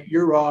right,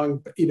 you're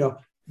wrong.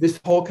 This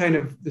whole kind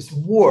of this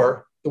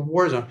war, the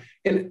war zone.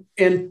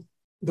 And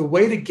the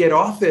way to get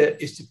off it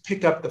is to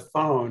pick up the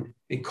phone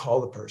and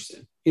call the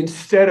person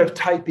instead of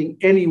typing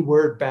any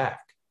word back.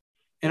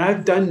 And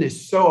I've done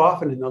this so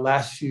often in the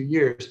last few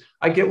years.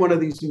 I get one of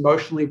these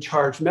emotionally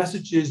charged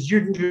messages.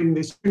 You're doing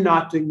this, you're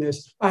not doing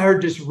this. I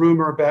heard this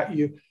rumor about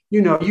you.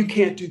 You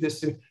can't do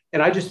this.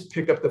 And I just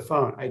pick up the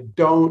phone. I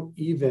don't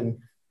even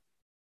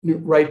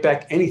write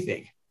back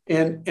anything.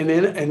 And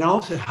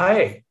I'll say,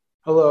 hi,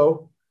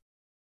 hello.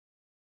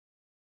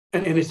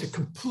 And it's a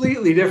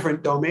completely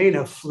different domain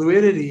of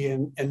fluidity.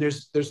 And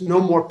there's no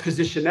more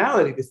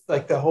positionality. It's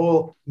like the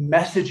whole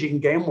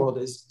messaging game world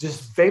is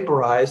just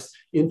vaporized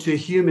into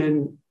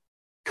human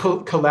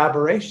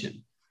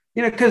collaboration.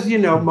 Because,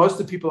 most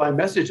of the people I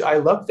message, I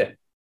love them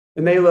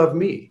and they love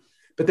me.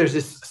 But there's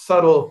this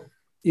subtle,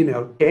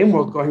 game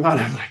world going on.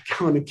 I'm like,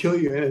 I want to kill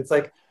you. And it's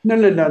like,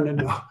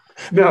 no.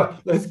 No,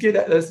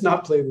 let's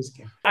not play this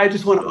game. I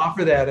just want to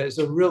offer that as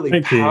a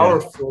really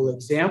powerful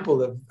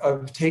example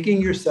of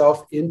taking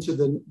yourself into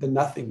the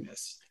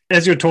nothingness.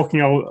 as you're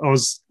talking,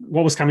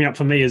 what was coming up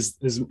for me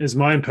is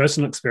my own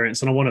personal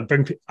experience, and I want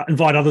to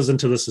invite others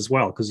into this as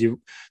well, because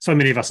so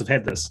many of us have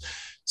had this.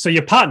 So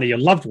your partner, your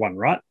loved one,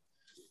 right?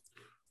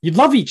 You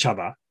love each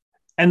other,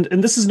 and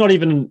this is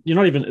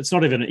it's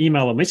not even an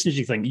email or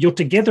messaging thing. You're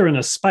together in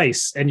a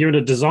space, and you're in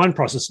a design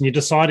process, and you're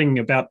deciding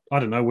about, I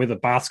don't know, whether the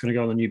bath's going to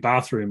go in the new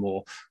bathroom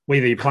or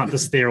whether you plant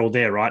this there or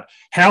there, right?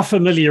 How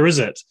familiar is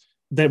it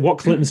that what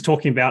Clinton's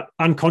talking about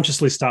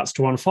unconsciously starts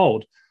to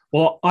unfold?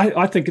 Well,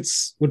 I think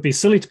would be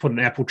silly to put an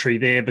apple tree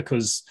there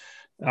because,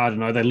 I don't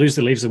know, they lose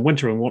their leaves in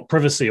winter and want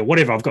privacy or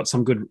whatever. I've got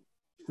some good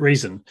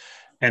reason.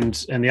 And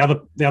the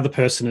other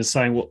person is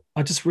saying, well,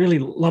 I just really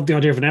love the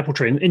idea of an apple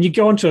tree. And you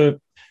go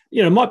into,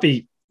 it might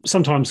be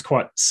sometimes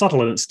quite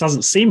subtle and it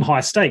doesn't seem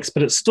high stakes,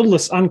 but it's still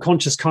this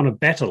unconscious kind of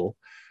battle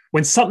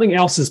when something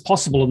else is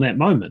possible in that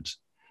moment.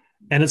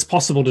 And it's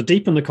possible to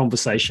deepen the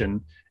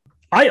conversation.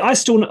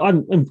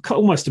 I'm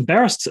almost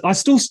embarrassed. I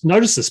still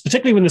notice this,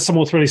 particularly when there's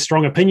someone with really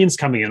strong opinions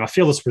coming in. I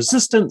feel this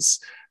resistance.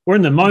 We're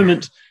in the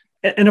moment.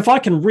 And if I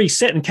can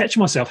reset and catch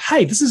myself,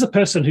 hey, this is a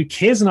person who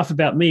cares enough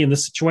about me in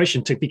this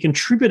situation to be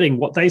contributing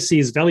what they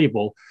see as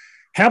valuable.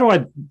 How do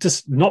I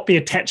just not be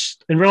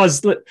attached and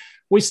realize that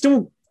we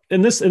still,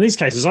 in these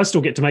cases, I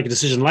still get to make a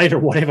decision later or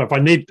whatever if I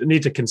need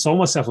to console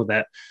myself with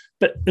that.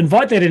 But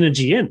invite that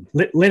energy in,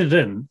 let it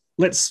in.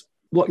 Let's,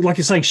 like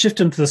you're saying, shift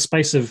into the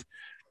space of,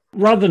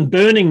 rather than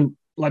burning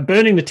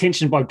the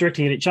tension by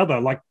directing at each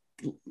other, like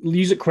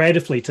use it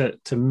creatively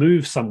to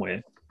move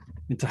somewhere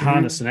and to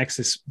harness and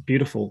access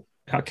beautiful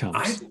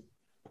outcomes.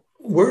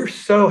 We're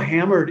so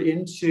hammered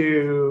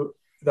into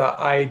the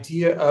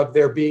idea of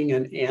there being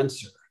an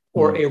answer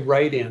or a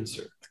right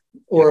answer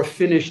or a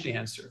finished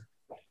answer.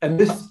 And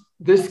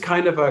this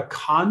kind of a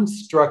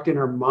construct in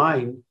our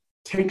mind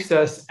takes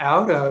us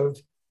out of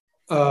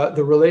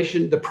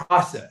the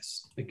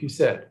process, like you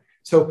said.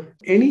 So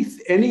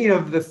any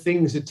of the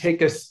things that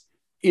take us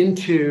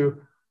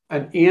into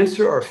an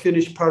answer or a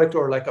finished product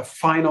or like a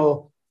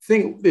final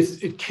thing,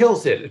 it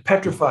kills it, it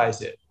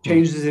petrifies it,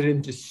 changes it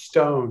into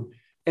stone,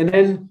 and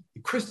then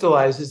it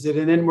crystallizes it,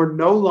 and then we're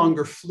no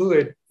longer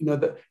fluid.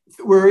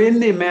 We're in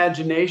the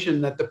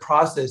imagination that the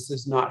process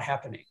is not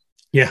happening.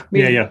 Yeah.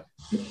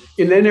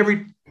 And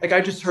then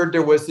I just heard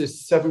there was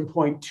this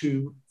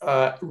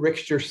 7.2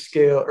 Richter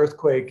scale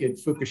earthquake in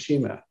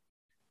Fukushima.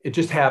 It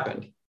just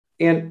happened.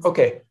 And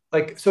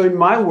so in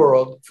my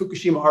world,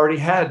 Fukushima already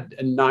had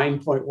a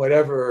 9 point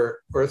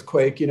whatever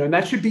earthquake, and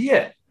that should be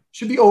it.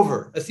 Should be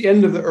over. That's the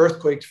end of the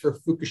earthquakes for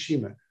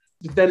Fukushima.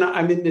 But then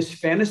I'm in this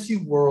fantasy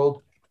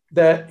world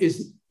that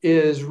is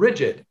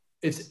rigid.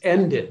 It's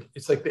ended.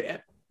 It's like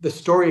the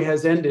story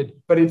has ended,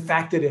 but in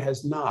fact it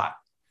has not.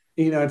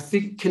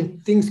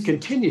 Things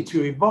continue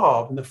to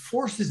evolve, and the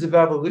forces of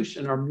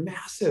evolution are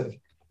massive.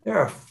 They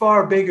are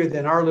far bigger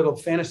than our little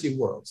fantasy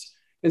worlds.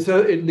 And so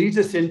it leads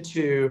us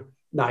into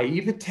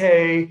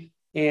naivete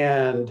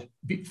and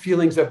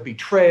feelings of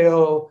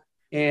betrayal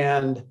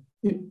and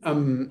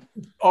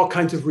all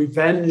kinds of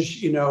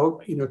revenge,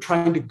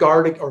 trying to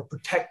guard or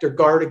protect or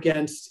guard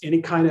against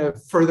any kind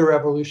of further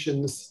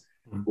evolutions.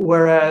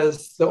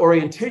 Whereas the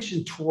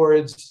orientation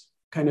towards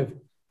kind of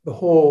the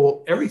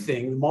whole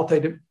everything,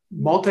 the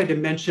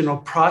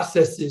multidimensional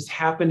processes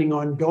happening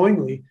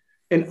ongoingly,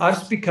 and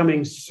us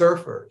becoming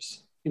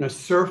surfers,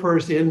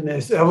 surfers in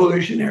this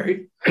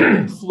evolutionary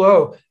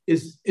flow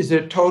is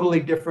a totally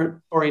different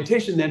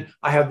orientation than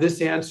I have this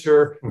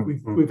answer.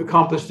 We've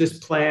accomplished this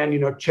plan,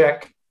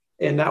 check.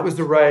 And that was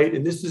the right,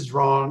 and this is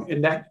wrong,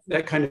 and that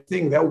kind of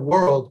thing, that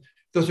world,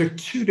 those are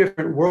two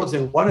different worlds,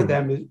 and one of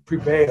them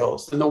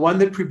prevails. And the one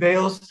that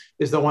prevails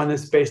is the one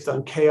that's based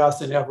on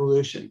chaos and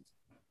evolution.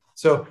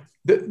 So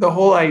the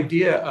whole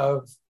idea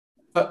of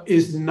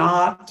is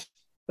not,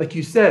 like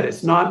you said,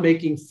 it's not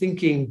making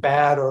thinking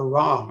bad or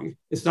wrong.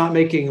 It's not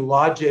making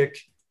logic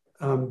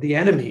the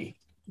enemy,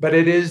 but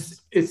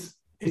it's an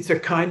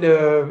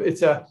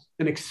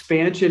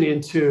expansion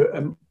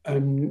into a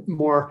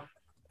more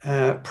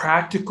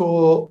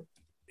practical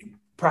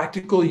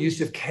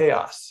use of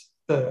chaos,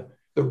 the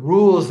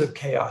rules of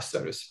chaos,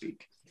 so to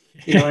speak.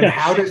 And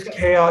how does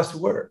chaos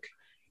work?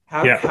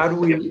 How do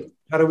we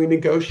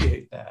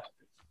negotiate that?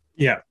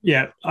 Yeah.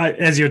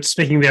 As you're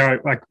speaking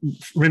there, I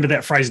remember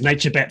that phrase,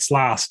 nature bats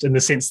last, in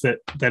the sense that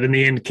in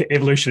the end,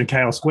 evolution and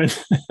chaos win.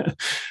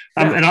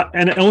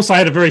 And also I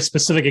had a very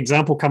specific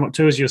example come up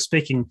too as you're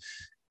speaking,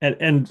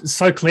 and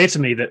so clear to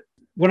me that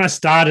when I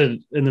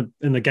started in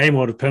the game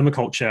world of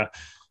permaculture,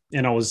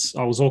 and I was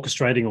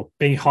orchestrating or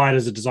being hired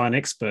as a design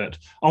expert,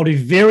 I'll be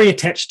very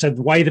attached to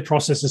the way the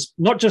process is,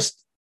 not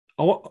just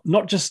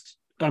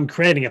I'm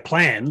creating a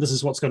plan. This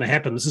is what's going to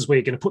happen. This is where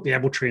you're going to put the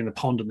apple tree in the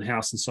pond in the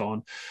house and so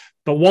on.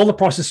 But while the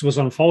process was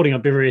unfolding,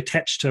 I'd be very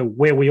attached to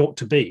where we ought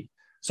to be.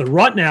 So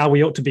right now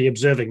we ought to be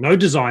observing, no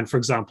design, for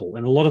example.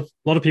 And a lot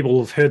of people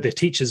have heard their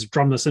teachers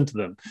drum this into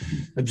them.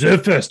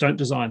 Observe first, don't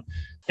design.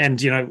 And,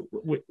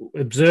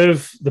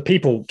 observe the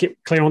people, get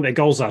clear on what their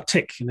goals are,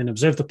 tick, and then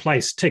observe the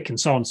place, tick, and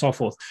so on and so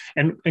forth.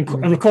 And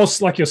of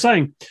course, like you're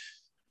saying,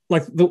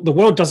 like the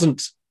world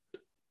doesn't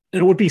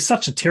it would be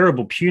such a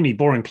terrible, puny,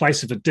 boring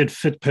place if it did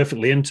fit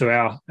perfectly into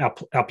our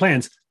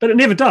plans, but it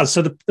never does.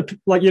 So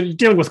like you're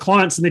dealing with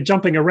clients and they're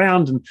jumping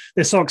around and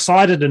they're so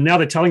excited, and now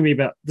they're telling me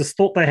about this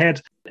thought they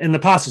had in the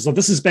past. It's like,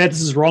 this is bad,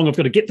 this is wrong. I've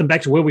got to get them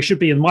back to where we should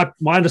be. And my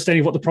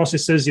understanding of what the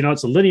process is,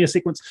 it's a linear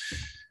sequence.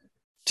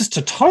 Just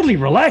to totally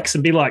relax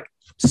and be like,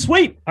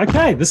 sweet,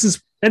 okay, this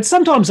is. And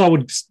sometimes I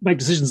would make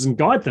decisions and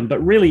guide them,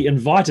 but really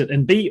invite it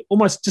and be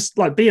almost just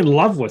like be in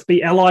love with,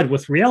 be allied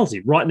with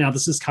reality. Right now,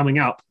 this is coming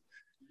up.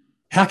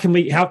 How can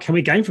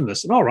we gain from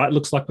this? And all right,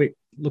 looks like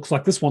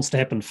this wants to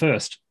happen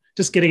first.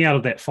 Just getting out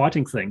of that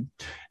fighting thing.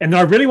 And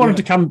I really wanted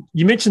to come.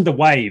 You mentioned the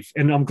wave,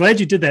 and I'm glad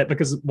you did that,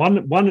 because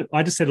one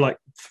I just said like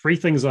three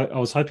things I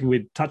was hoping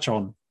we'd touch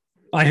on.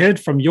 I heard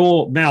from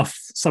your mouth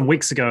some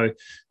weeks ago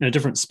in a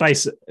different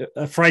space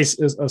a phrase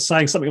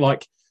saying something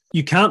like,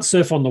 "You can't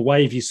surf on the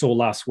wave you saw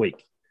last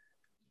week,"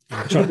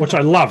 which I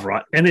love,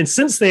 right? And then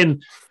since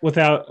then, with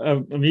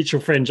our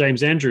mutual friend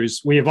James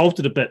Andrews, we evolved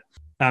it a bit.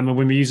 And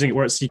when we're using it,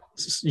 where it's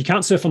you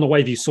can't surf on the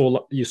wave you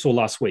saw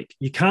last week.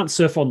 You can't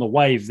surf on the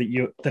wave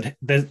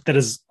that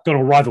is going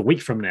to arrive a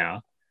week from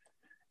now,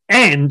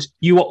 and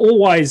you are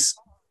always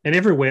and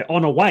everywhere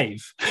on a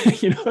wave.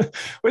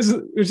 Which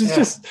is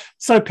just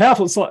so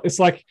powerful. It's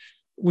like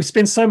we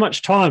spend so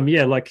much time,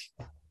 like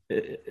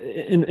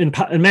in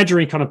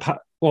imaginary kind of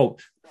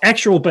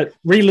actual, but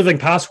reliving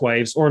past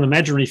waves or an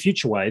imaginary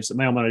future waves that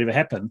may or may not ever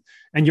happen,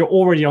 and you're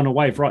already on a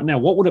wave right now.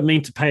 What would it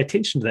mean to pay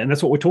attention to that? And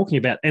that's what we're talking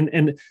about.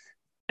 And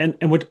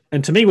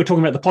to me, we're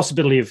talking about the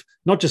possibility of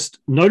not just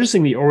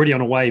noticing that you're already on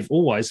a wave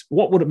always.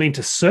 What would it mean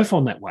to surf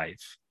on that wave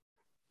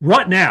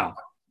right now,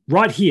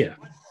 right here?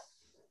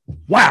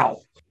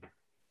 Wow.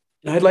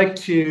 I'd like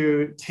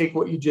to take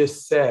what you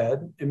just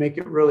said and make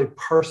it really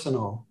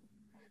personal.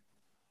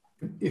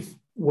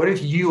 What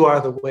if you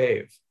are the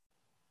wave?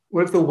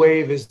 What if the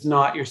wave is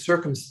not your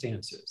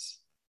circumstances?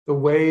 The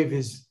wave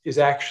is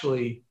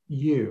actually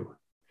you.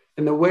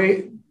 And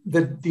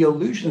the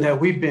illusion that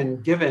we've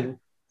been given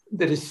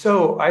that is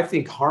so, I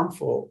think,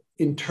 harmful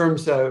in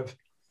terms of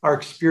our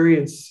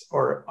experience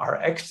or our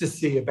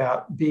ecstasy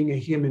about being a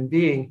human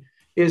being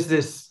is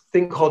this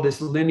thing called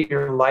this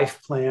linear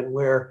life plan,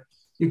 where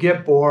you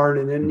get born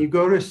and then you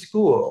go to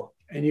school,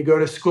 and you go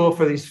to school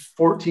for these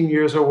 14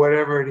 years or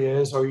whatever it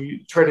is, or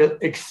you try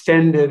to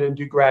extend it and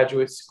do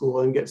graduate school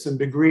and get some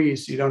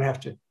degrees so you don't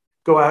have to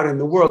go out in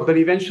the world. But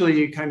eventually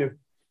you kind of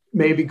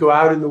maybe go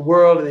out in the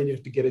world, and then you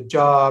have to get a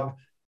job,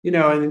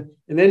 and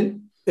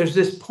then there's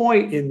this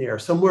point in there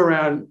somewhere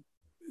around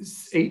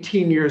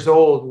 18 years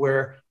old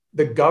where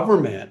the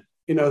government,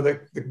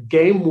 the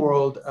game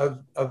world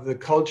of the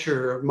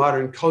culture, of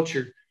modern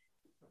culture,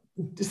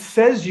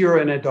 says you're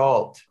an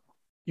adult.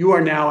 You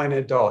are now an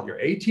adult. You're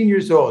 18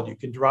 years old. You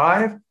can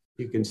drive,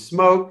 you can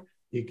smoke,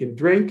 you can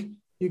drink,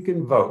 you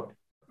can vote,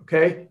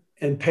 okay,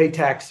 and pay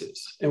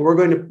taxes. And we're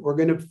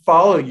going to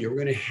follow you. We're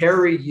going to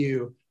harry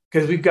you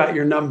because we've got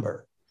your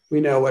number. We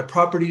know what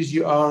properties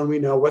you own. We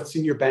know what's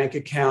in your bank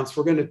accounts.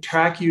 We're going to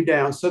track you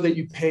down so that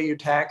you pay your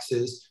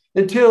taxes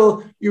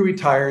until you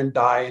retire and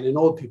die in an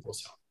old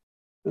people's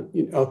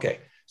home. Okay.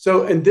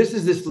 So, and this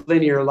is this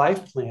linear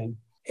life plan,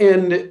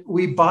 and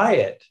we buy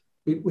it.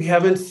 We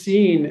haven't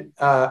seen,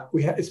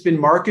 it's been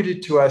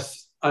marketed to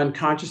us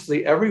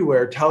unconsciously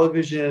everywhere,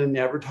 television,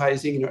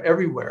 advertising,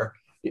 everywhere.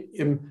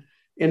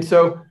 And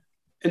so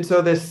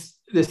this,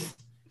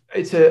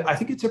 I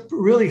think it's a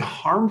really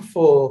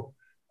harmful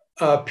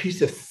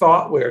piece of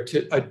thoughtware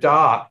to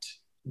adopt,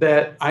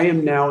 that I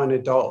am now an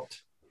adult.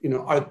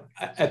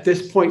 At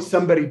this point,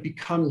 somebody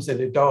becomes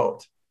an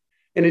adult,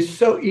 and it's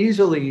so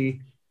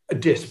easily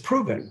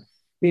disproven.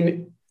 I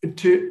mean,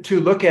 to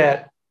look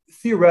at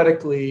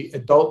theoretically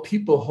adult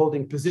people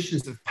holding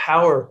positions of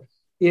power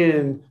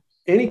in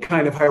any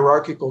kind of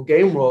hierarchical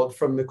game world,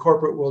 from the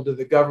corporate world to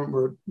the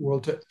government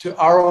world to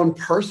our own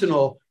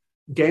personal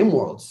game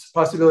worlds,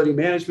 possibility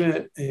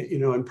management,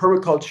 and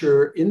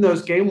permaculture. In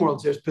those game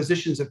worlds, there's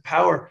positions of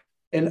power.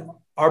 And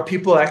are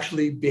people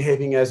actually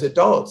behaving as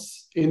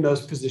adults in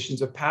those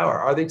positions of power?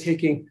 Are they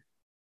taking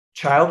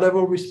child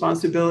level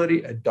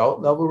responsibility,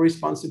 adult level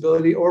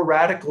responsibility, or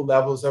radical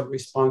levels of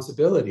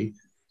responsibility?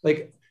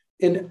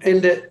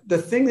 And the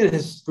thing that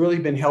has really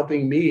been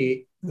helping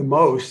me the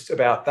most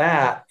about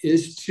that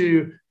is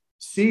to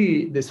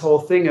see this whole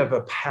thing of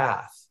a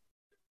path.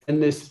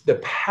 And the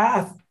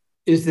path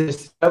is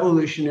this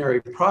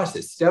evolutionary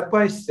process, step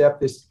by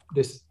step, this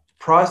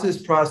process,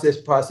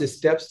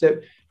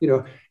 step,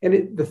 and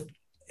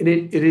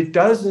it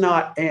does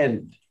not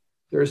end.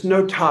 There's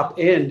no top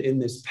end in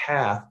this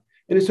path.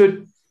 And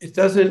so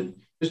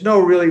there's no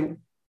really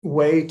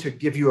way to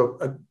give you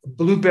a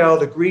blue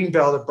belt, a green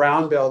belt, a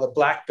brown belt, a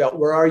black belt.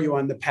 Where are you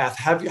on the path?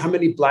 How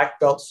many black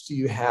belts do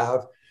you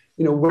have?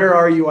 Where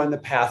are you on the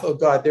path? Oh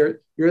God,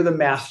 you're the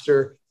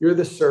master, you're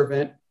the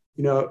servant,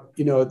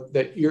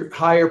 that you're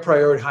higher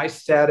priority, high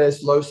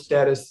status, low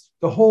status.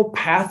 The whole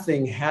path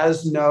thing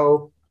has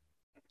no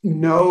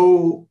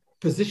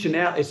position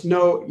out. It's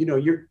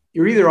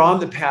you're either on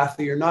the path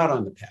or you're not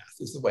on the path,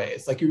 is the way.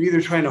 It's like you're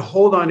either trying to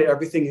hold on to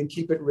everything and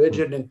keep it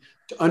rigid and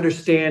to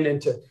understand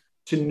and to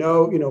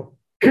know,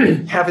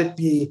 have it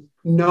be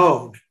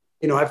known,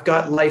 I've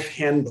got life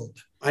handled.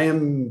 I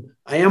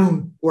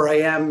am where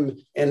I am,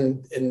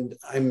 and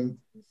I'm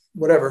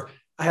whatever.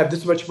 I have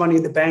this much money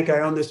in the bank. I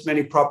own this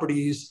many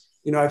properties.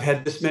 I've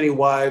had this many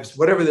wives,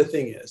 whatever the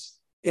thing is.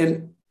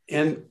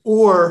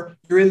 Or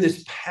you're in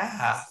this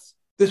path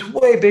that's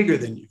way bigger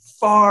than you,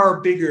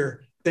 far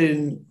bigger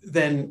than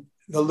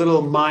the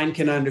little mind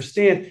can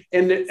understand.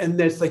 And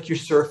it's like you're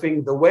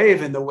surfing the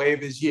wave, and the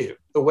wave is you.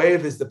 The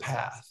wave is the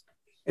path.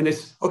 And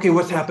it's, okay,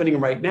 what's happening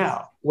right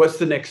now? What's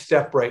the next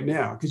step right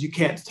now? Because you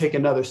can't take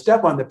another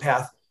step on the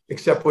path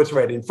except what's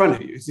right in front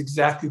of you. It's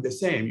exactly the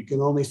same. You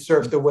can only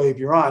surf the wave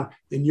you're on,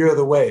 then you're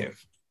the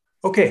wave.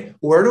 Okay,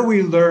 where do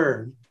we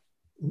learn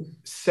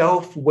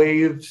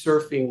self-wave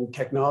surfing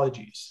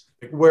technologies?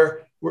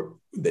 Where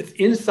that's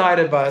inside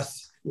of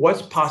us,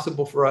 what's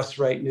possible for us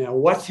right now?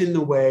 What's in the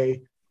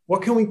way?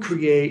 What can we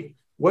create?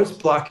 What's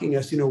blocking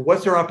us?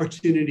 What's our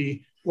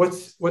opportunity?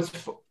 What's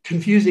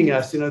confusing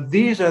us?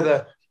 These are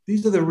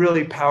the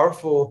really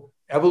powerful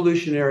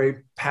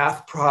evolutionary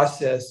path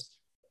process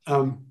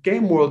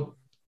game world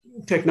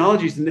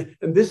technologies, and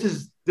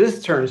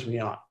this turns me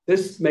on.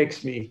 This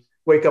makes me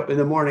wake up in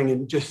the morning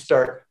and just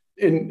start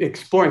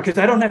exploring, because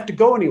I don't have to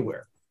go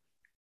anywhere.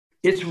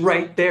 It's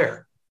right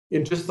there,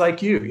 and just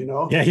like you,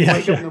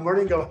 wake up in the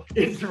morning and go,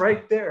 it's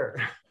right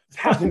there. It's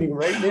happening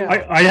right now.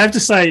 I have to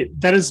say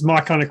that is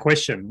my kind of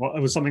question.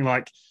 It was something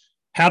like,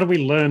 how do we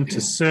learn to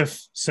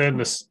surf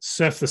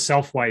the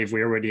self wave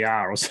we already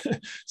are, or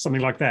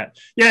something like that?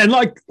 Yeah, and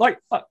like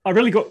I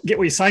really get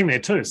what you're saying there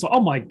too. So,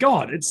 oh my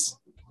God, it's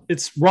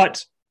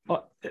right.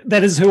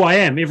 That is who I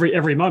am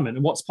every moment,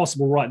 and what's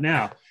possible right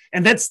now.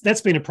 And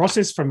that's been a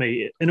process for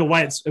me. In a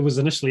way, it was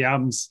initially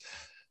arm's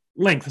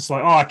length. It's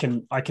like, I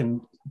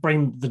can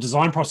bring the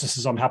design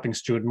processes I'm helping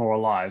steward more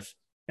alive.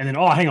 And then,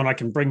 hang on, I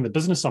can bring the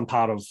business I'm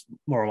part of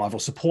more alive, or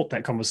support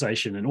that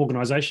conversation, and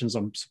organizations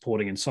I'm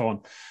supporting, and so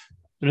on.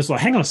 And it's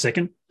like, hang on a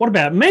second, what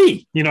about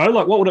me?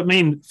 What would it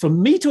mean for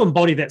me to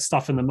embody that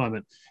stuff in the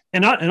moment?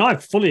 And I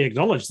fully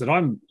acknowledge that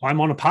I'm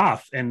on a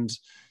path, and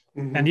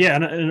mm-hmm. and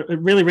it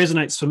really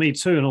resonates for me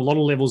too, in a lot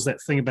of levels,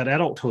 that thing about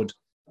adulthood.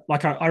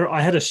 Like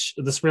I had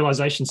this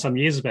realization some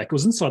years back. It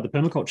was inside the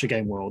permaculture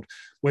game world,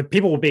 where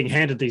people were being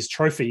handed these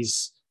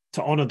trophies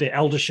to honor their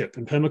eldership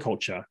in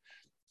permaculture.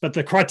 But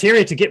the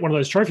criteria to get one of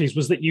those trophies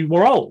was that you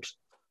were old.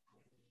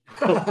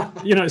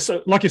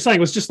 So like you're saying, it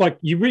was just like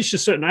you reached a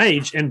certain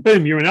age and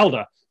boom, you're an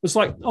elder. It's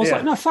like, I was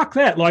like, no, fuck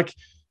that. Like,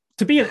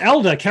 to be an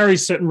elder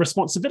carries certain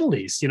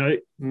responsibilities.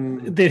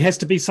 There has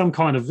to be some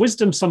kind of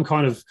wisdom, some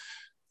kind of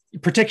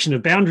protection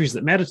of boundaries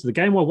that matter to the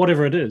game, or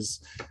whatever it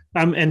is.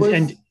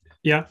 And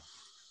yeah.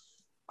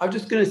 I'm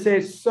just going to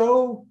say,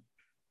 so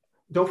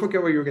don't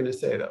forget what you were going to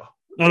say, though.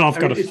 No, I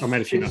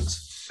made a few notes.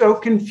 It's so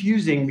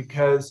confusing,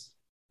 because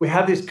we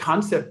have this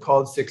concept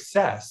called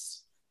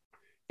success,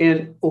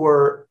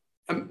 there's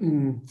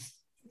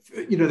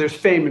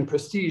fame and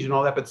prestige and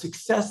all that, but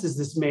success is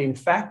this main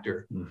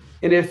factor.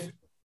 And if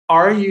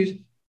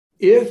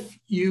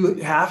you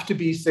have to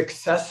be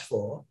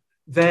successful,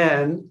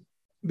 then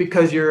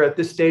because you're at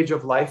this stage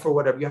of life or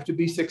whatever, you have to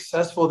be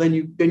successful, then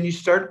you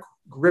start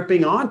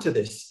gripping onto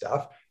this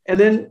stuff, and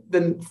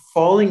then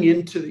falling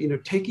into,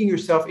 taking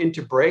yourself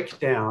into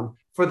breakdown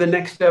for the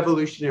next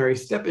evolutionary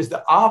step is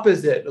the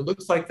opposite. It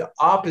looks like the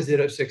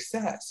opposite of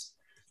success.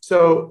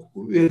 So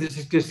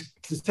there's this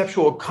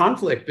conceptual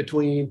conflict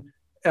between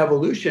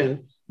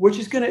evolution, which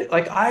is going to,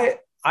 like, I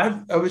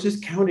was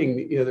just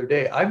counting the other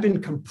day. I've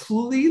been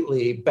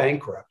completely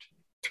bankrupt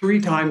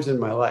 3 times in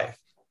my life.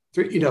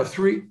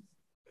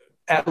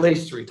 At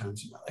least 3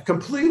 times in my life.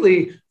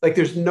 Completely, like,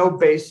 there's no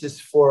basis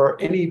for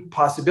any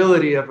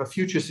possibility of a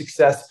future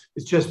success.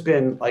 It's just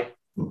been like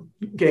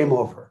game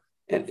over.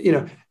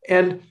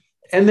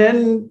 And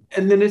then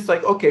it's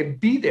like, okay,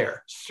 be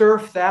there,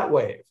 surf that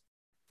wave.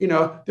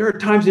 There are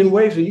times in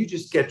waves when you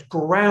just get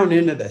ground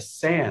into the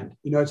sand.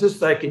 It's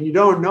just like, and you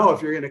don't know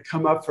if you're going to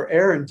come up for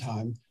air in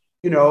time,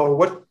 or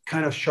what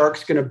kind of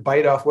shark's going to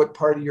bite off what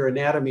part of your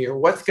anatomy, or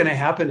what's going to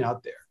happen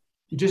out there.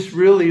 You just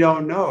really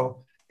don't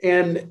know.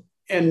 And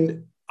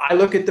I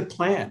look at the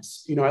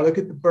plants, I look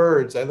at the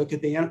birds, I look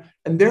at the animals,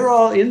 and they're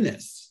all in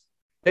this.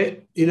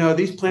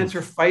 These plants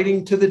are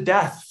fighting to the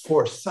death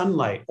for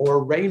sunlight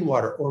or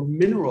rainwater or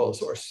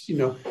minerals, or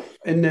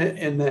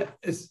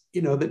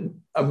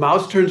a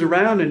mouse turns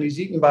around and he's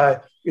eaten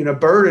by a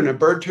bird, and a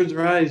bird turns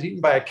around and he's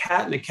eaten by a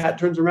cat, and a cat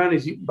turns around and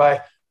he's eaten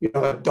by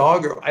a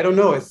dog, or I don't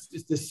know. It's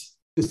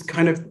this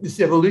kind of this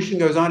evolution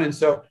goes on, and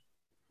so,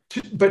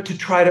 but to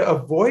try to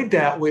avoid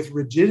that with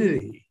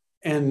rigidity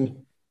and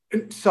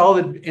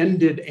solid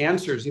ended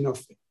answers,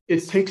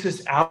 it takes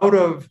us out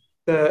of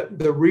the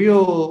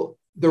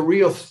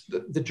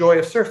joy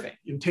of surfing.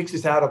 It takes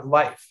us out of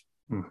life.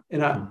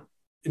 And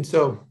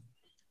so,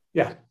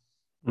 yeah.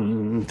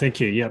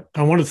 Thank you. Yeah.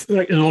 I want to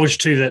acknowledge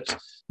too that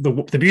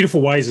the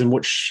beautiful ways in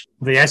which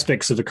the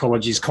aspects of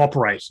ecologies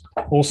cooperate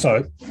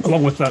also,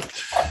 along with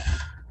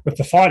with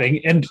the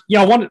fighting. And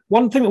yeah,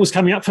 one thing that was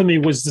coming up for me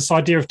was this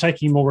idea of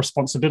taking more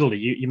responsibility.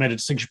 You made a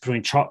distinction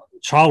between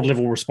child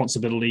level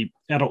responsibility,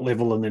 adult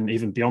level, and then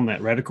even beyond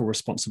that, radical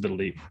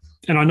responsibility.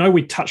 And I know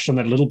we touched on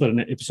that a little bit in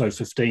episode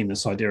 15,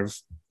 this idea of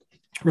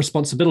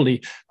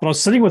responsibility, but I was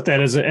sitting with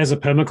that as a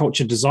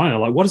permaculture designer.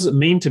 Like, what does it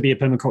mean to be a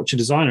permaculture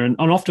designer? And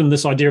often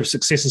this idea of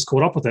success is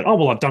caught up with that. Oh,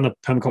 well, I've done a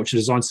permaculture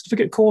design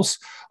certificate course.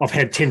 I've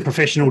had 10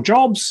 professional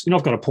jobs.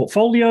 I've got a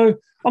portfolio.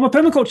 I'm a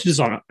permaculture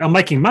designer. I'm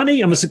making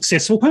money. I'm a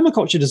successful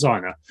permaculture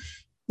designer.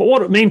 But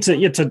what it means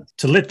to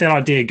let that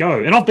idea go,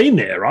 and I've been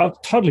there, right?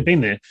 I've totally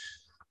been there,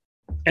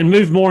 and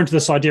move more into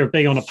this idea of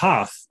being on a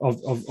path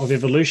of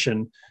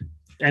evolution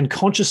and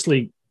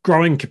consciously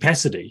growing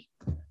capacity.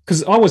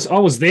 Because I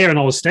was there and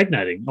I was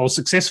stagnating. I was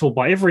successful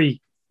by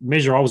every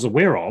measure I was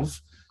aware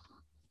of,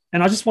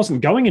 and I just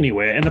wasn't going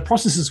anywhere. And the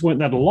processes weren't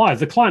that alive.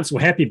 The clients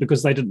were happy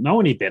because they didn't know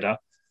any better,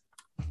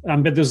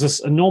 but there's this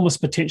enormous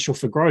potential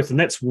for growth. And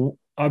that's,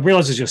 I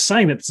realize as you're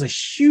saying, that's a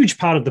huge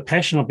part of the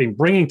passion I've been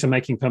bringing to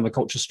making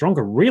permaculture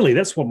stronger. Really,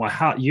 that's what my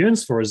heart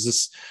yearns for,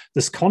 is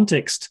this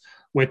context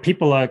where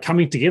people are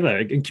coming together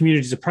in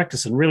communities of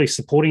practice and really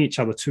supporting each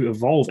other to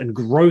evolve and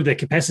grow their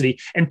capacity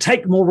and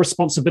take more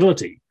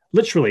responsibility,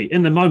 literally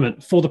in the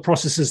moment, for the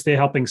processes they're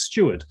helping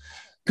steward.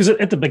 Because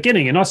at the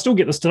beginning, and I still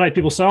get this today,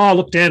 people say, "Oh,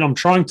 look, Dan, I'm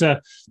trying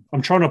to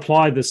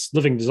apply this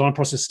living design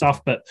process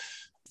stuff, but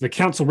the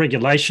council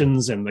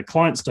regulations and the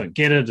clients don't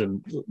get it,"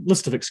 and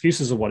list of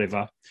excuses or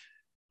whatever.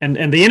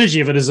 And the energy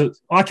of it is that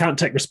I can't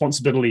take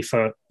responsibility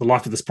for the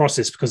life of this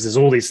process because there's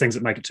all these things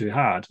that make it too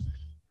hard,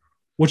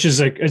 which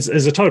is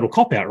a total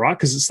cop-out, right?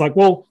 Because it's like,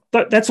 well,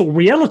 that's all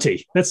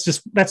reality.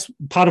 That's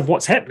part of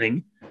what's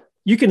happening.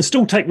 You can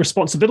still take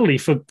responsibility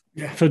for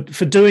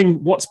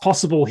doing what's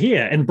possible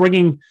here and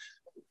bringing.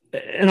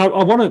 And I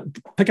want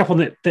to pick up on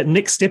that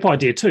next step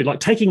idea too, like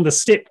taking the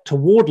step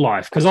toward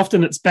life, because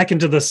often it's back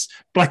into this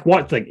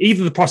black-white thing.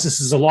 Either the process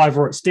is alive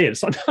or it's dead.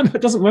 It's like, no,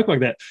 it doesn't work like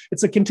that.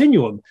 It's a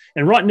continuum.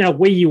 And right now,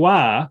 where you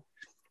are,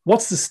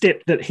 what's the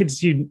step that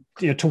heads you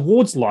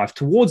towards life,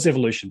 towards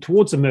evolution,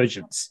 towards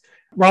emergence,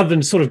 rather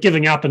than sort of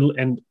giving up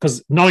and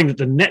because knowing that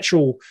the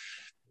natural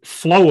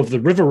flow of the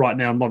river right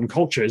now in modern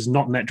culture is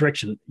not in that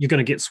direction, you're going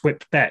to get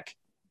swept back.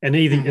 And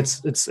either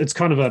it's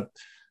kind of a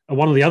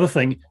one or the other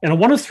thing. And I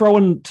want to throw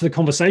into the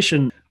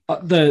conversation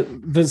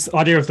this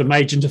idea of the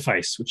MAGE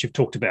interface, which you've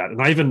talked about.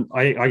 And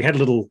I had a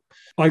little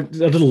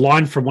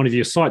line from one of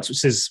your sites which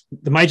says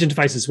the MAGE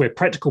interface is where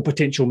practical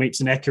potential meets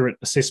an accurate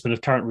assessment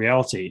of current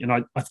reality. And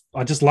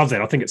I just love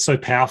that. I think it's so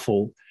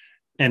powerful,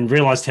 and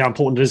realized how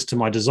important it is to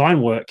my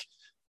design work,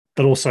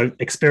 but also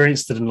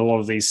experienced it in a lot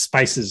of these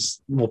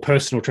spaces, more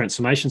personal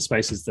transformation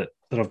spaces that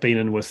I've been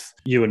in with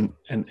you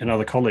and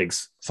other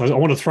colleagues. So I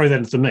want to throw that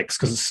into the mix,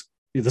 because it's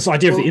this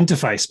idea of the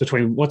interface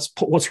between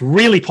what's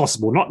really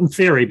possible, not in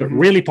theory, but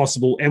really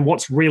possible, and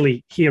what's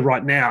really here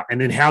right now.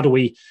 And then how do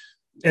we,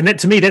 and that,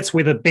 to me, that's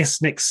where the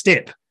best next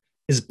step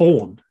is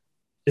born,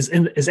 is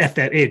at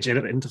that edge,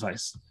 at the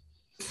interface.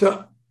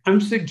 So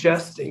I'm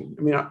suggesting,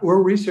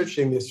 we're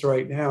researching this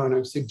right now, and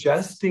I'm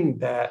suggesting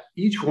that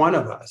each one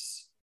of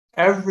us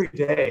every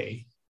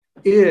day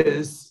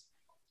is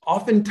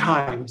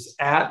oftentimes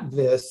at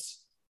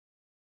this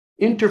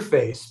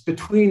interface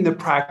between the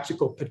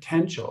practical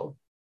potential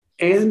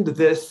and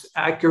this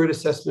accurate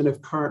assessment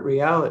of current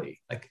reality.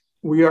 Like,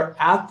 we are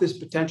at this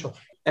potential.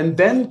 And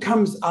then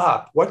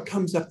what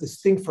comes up,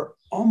 this thing for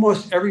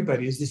almost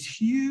everybody, is this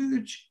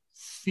huge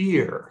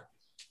fear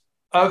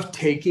of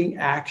taking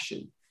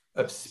action,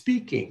 of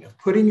speaking, of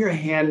putting your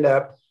hand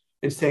up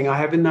and saying, I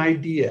have an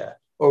idea,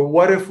 or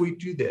what if we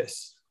do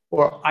this,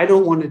 or I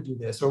don't want to do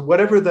this, or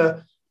whatever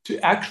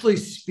to actually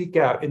speak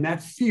out. And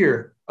that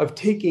fear of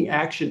taking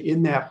action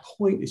in that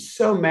point is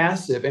so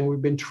massive. And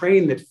we've been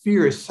trained that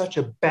fear is such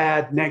a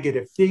bad,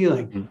 negative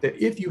feeling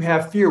that if you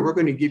have fear, we're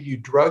going to give you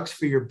drugs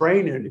for your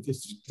brain. And if it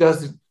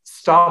doesn't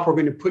stop, we're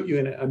going to put you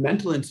in a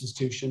mental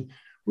institution.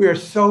 We are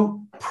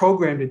so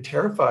programmed and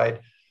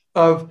terrified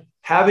of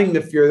having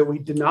the fear that we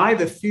deny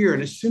the fear.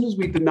 And as soon as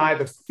we deny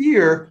the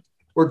fear,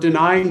 we're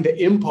denying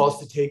the impulse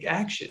to take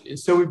action. And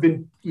so we've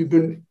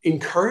been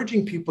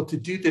encouraging people to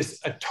do this,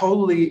 a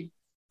totally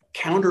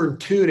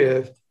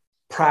counterintuitive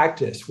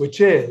practice, which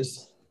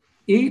is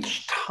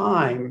each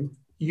time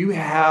you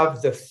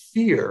have the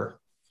fear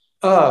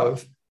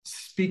of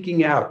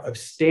speaking out, of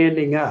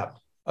standing up,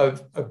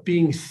 of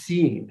being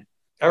seen,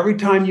 every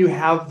time you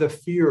have the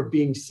fear of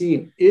being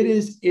seen, it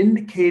is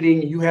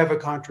indicating you have a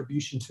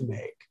contribution to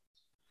make.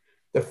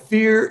 The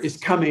fear is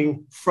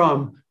coming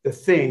from the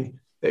thing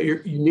that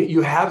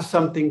you have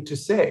something to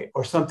say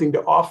or something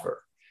to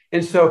offer.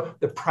 And so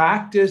the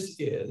practice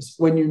is,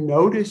 when you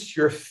notice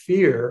your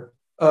fear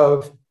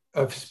of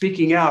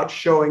speaking out,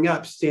 showing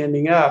up,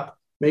 standing up,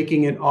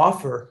 making an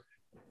offer,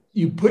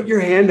 you put your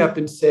hand up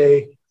and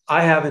say,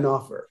 I have an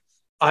offer.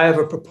 I have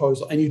a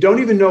proposal. And you don't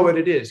even know what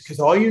it is, because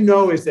all you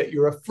know is that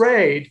you're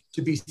afraid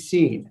to be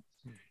seen.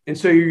 And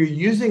so you're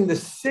using the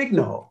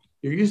signal.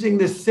 You're using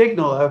this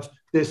signal of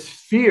this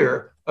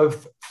fear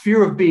of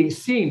being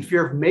seen,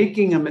 fear of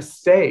making a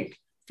mistake,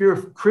 fear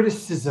of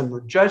criticism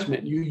or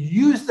judgment. You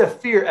use the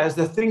fear as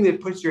the thing that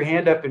puts your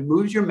hand up and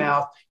moves your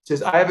mouth,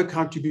 says, I have a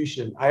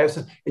contribution. I have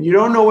some, and you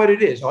don't know what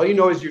it is. All you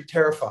know is you're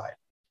terrified.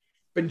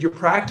 But your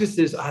practice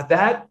is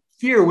that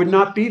fear would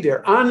not be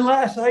there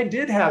unless I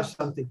did have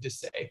something to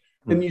say.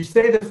 And you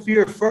say the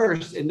fear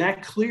first, and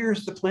that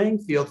clears the playing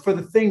field for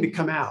the thing to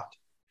come out.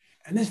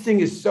 And this thing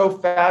is so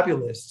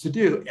fabulous to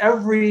do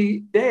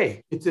every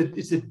day. It's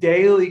a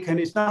daily kind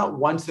of, it's not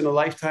once in a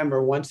lifetime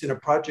or once in a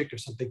project or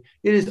something.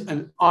 It is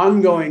an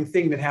ongoing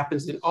thing that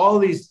happens in all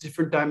these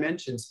different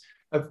dimensions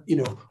of,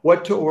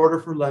 what to order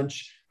for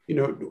lunch,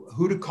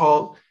 who to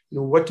call,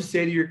 what to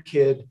say to your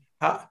kid,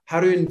 how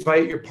to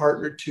invite your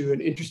partner to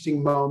an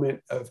interesting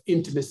moment of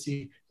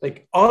intimacy,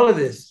 like all of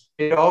this.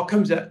 It all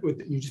comes out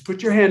with, you just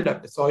put your hand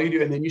up. That's all you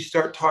do. And then you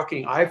start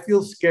talking. I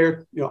feel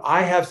scared.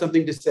 I have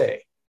something to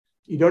say.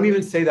 You don't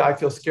even say that I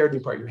feel scared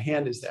anymore. Your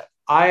hand is that.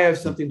 I have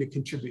something to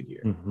contribute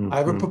here. I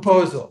have a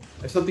proposal.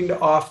 I have something to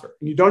offer.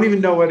 And you don't even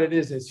know what it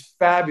is. It's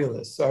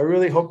fabulous. So I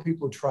really hope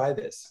people try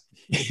this.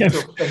 It's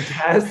a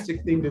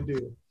fantastic thing to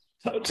do.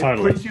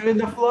 Totally. It puts you in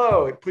the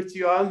flow. It puts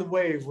you on the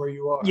wave where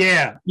you are.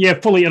 Yeah,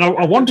 fully. And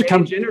I want to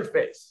come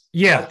interface.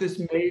 Yeah. Not this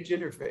mage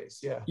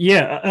interface. Yeah.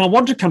 Yeah. And I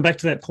want to come back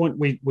to that point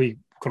we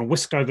kind of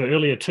whisked over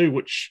earlier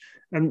too,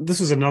 and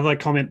this was another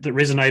comment that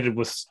resonated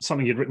with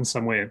something you'd written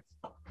somewhere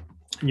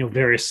in your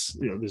various,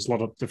 there's a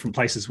lot of different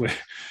places where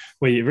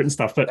you've written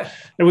stuff, but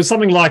it was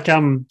something like,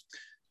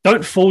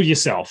 don't fool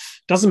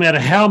yourself. Doesn't matter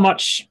how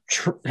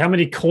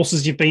many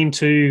courses you've been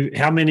to,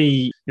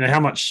 how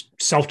much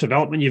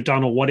self-development you've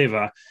done or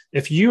whatever.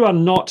 If you are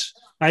not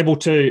able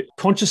to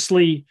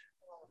consciously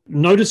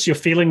notice your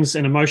feelings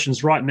and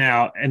emotions right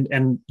now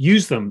and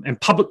use them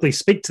and publicly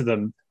speak to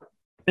them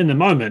in the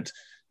moment,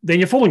 then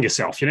you're fooling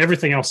yourself.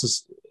 Everything else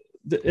is,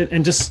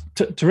 and just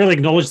to really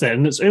acknowledge that.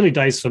 And it's early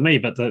days for me,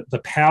 but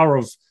the power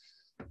of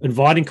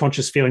inviting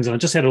conscious feelings. And I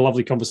just had a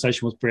lovely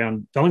conversation with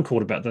Brown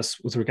Bellencourt about this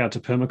with regard to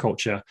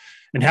permaculture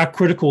and how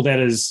critical that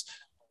is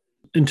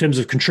in terms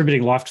of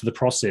contributing life to the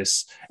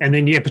process. And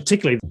then,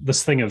 particularly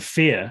this thing of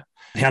fear,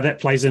 how that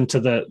plays into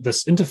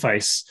this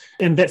interface.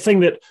 And that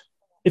thing that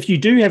if you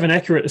do have an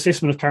accurate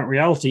assessment of current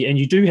reality and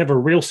you do have a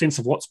real sense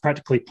of what's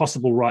practically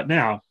possible right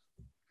now,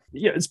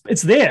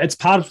 it's there. It's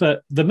part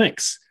of the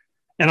mix.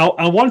 And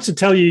I wanted to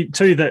tell you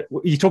too that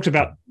you talked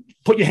about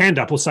put your hand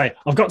up or say,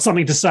 I've got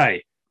something to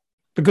say.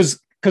 Because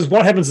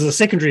what happens is a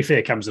secondary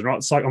fear comes in, right?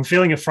 It's like, I'm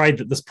feeling afraid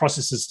that this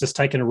process has just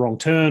taken a wrong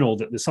turn or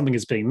that there's something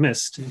is being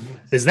missed. Mm-hmm.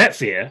 There's that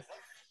fear.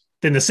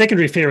 Then the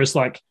secondary fear is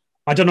like,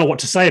 I don't know what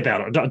to say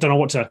about it. I don't know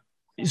what to.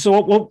 So,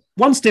 well,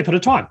 one step at a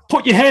time.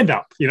 Put your hand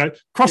up,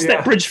 cross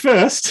that bridge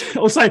first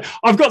or say,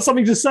 I've got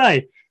something to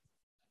say.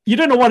 You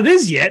don't know what it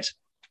is yet.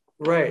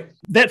 Right.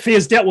 That fear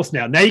is dealt with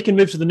now. Now you can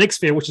move to the next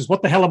fear, which is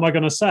what the hell am I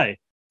going to say?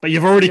 But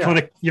you've already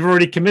you've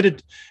already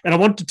committed. And I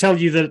want to tell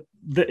you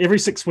that every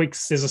 6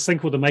 weeks there's a thing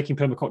called the Making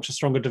Permaculture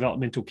Stronger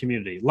Developmental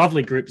Community.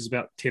 Lovely group, there's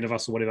about 10 of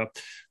us or whatever.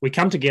 We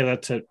come together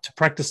to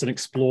practice and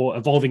explore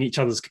evolving each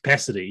other's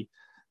capacity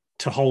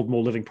to hold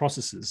more living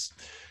processes.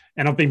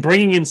 And I've been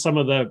bringing in some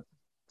of the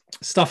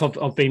stuff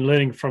I've been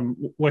learning from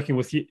working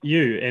with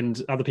you and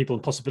other people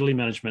in possibility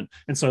management.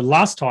 And so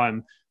last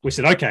time we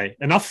said, okay,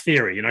 enough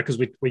theory, because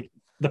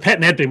the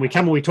pattern had been we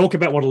come and we talk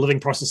about what a living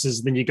process is,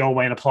 and then you go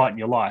away and apply it in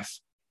your life.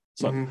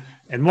 So,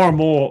 and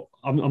more,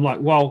 I'm like,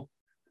 well,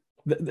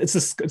 it's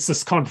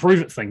this kind of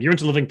prove it thing. You're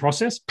into living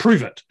process,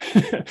 prove it.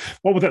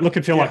 What would that look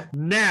and feel like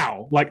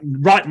now? Like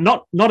right,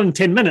 not in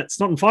 10 minutes,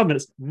 not in 5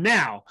 minutes,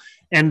 now.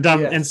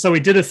 And so we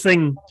did a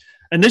thing.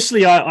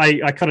 Initially,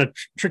 I kind of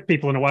tricked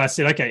people in a way. I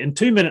said, okay, in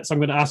 2 minutes, I'm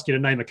going to ask you to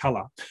name a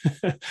color.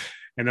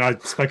 And then I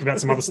spoke about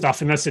some other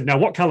stuff. And I said, now,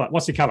 what color?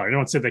 What's your color? And no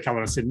one said their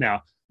color. And I said,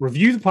 now,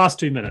 review the past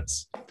 2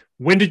 minutes.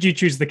 When did you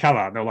choose the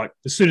color? And they're like,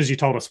 as soon as you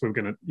told us we were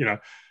going to,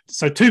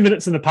 So 2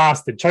 minutes in the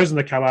past, they'd chosen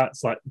the color.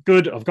 It's like,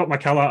 good, I've got my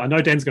color. I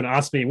know Dan's going to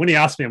ask me. And when he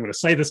asked me, I'm going to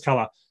say this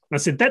color. And I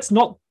said, that's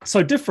not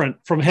so different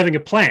from having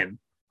a plan,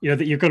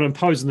 that you're going to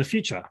impose in the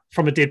future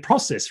from a dead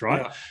process,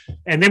 right? Yeah.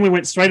 And then we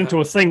went straight into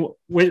a thing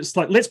where it's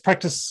like, let's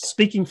practice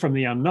speaking from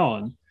the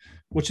unknown,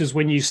 which is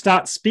when you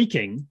start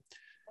speaking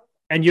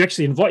and you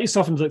actually invite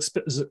yourself into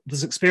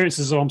this experience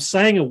as I'm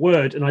saying a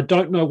word and I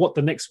don't know what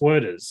the next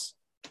word is.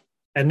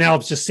 And now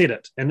I've just said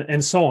it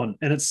and so on.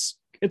 And it's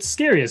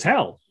scary as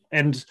hell.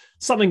 And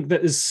something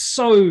that is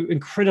so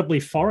incredibly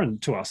foreign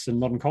to us in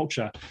modern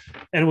culture.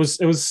 And it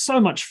was so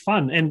much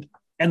fun.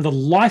 And the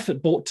life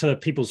it brought to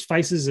people's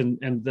faces and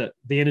the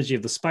energy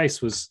of the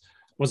space was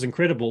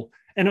incredible.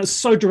 And it was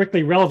so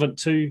directly relevant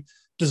to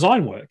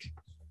design work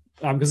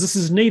because this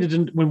is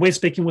needed when we're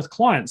speaking with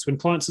clients, when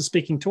clients are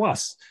speaking to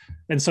us.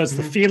 And so it's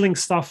the feeling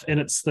stuff. And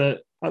it's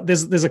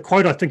there's a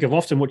quote I think of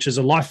often, which is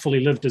a life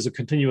fully lived is a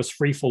continuous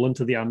free fall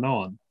into the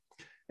unknown.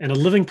 And a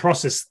living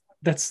process,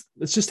 it's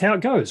just how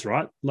it goes,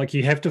 right? Like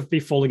you have to be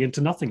falling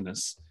into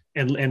nothingness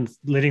and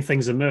letting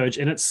things emerge.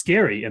 And it's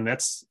scary. And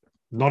that's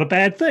not a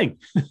bad thing.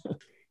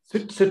 So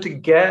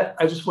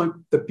I just want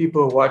the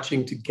people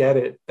watching to get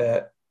it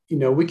that,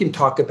 we can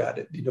talk about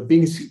it.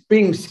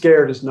 Being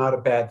scared is not a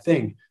bad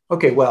thing.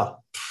 Okay,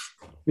 well,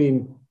 I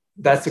mean,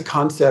 that's a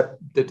concept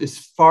that is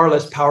far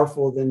less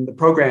powerful than the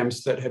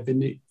programs that have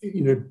been,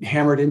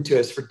 hammered into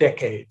us for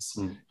decades.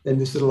 And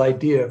this little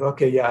idea of,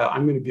 okay, yeah,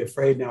 I'm going to be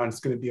afraid now, and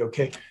it's going to be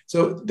okay.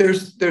 So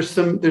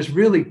there's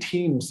really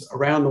teams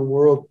around the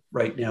world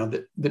right now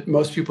that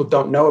most people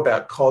don't know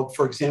about, called,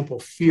 for example,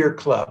 Fear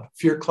Club,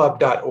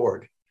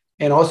 fearclub.org,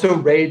 and also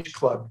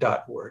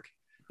rageclub.org.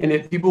 And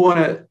if people want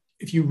to,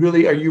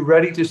 are you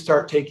ready to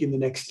start taking the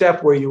next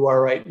step where you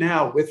are right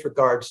now with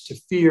regards to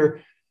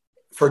fear,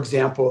 for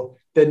example,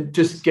 then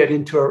just get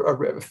into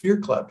a fear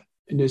club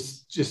and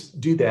just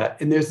do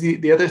that. And there's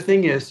the other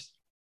thing is,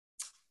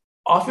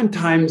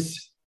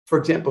 oftentimes, for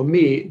example,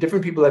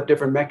 different people have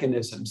different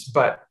mechanisms,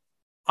 but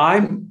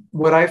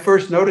what I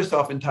first notice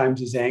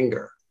oftentimes is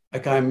anger.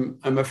 Like I'm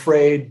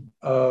afraid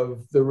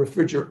of the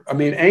refrigerator. I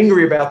mean,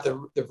 angry about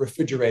the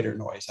refrigerator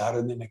noise out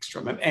in the next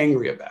room. I'm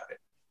angry about it.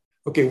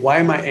 Okay, why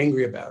am I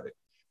angry about it?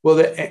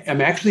 Well,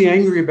 I'm actually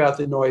angry about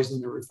the noise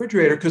in the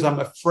refrigerator because I'm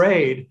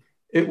afraid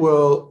it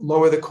will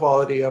lower the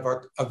quality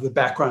of the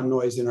background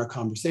noise in our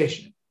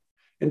conversation.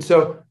 And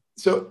so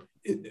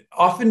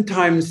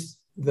oftentimes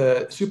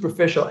the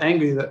superficial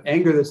anger, the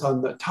anger that's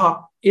on the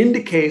top,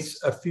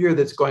 indicates a fear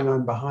that's going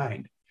on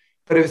behind.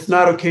 But if it's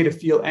not okay to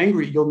feel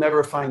angry, you'll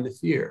never find the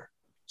fear.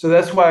 So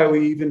that's why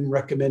we even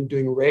recommend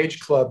doing Rage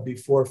Club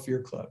before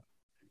Fear Club.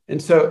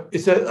 And so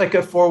it's like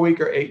a 4-week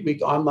or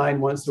 8-week online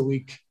once a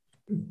week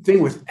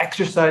thing with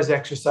exercise.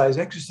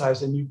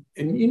 And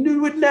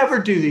you would never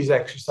do these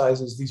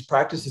exercises, these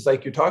practices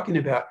like you're talking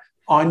about,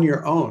 on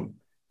your own.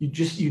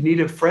 You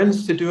need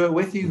friends to do it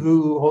with you,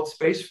 who hold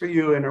space for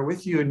you and are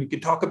with you, and you can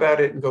talk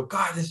about it and go,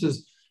 God, this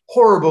is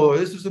horrible, or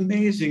this is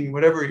amazing,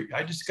 whatever,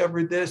 I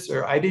discovered this,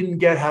 or I didn't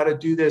get how to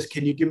do this,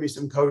 can you give me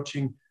some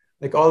coaching?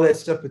 Like all that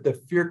stuff. But the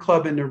Fear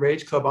Club and the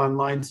Rage Club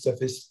online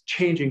stuff is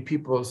changing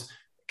people's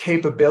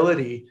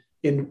capability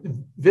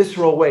in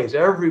visceral ways.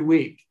 Every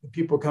week,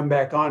 people come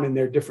back on and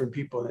they're different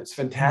people. And it's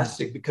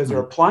fantastic because they're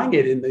applying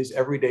it in these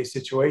everyday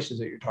situations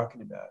that you're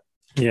talking about.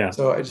 Yeah.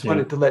 So I just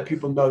wanted to let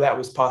people know that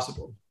was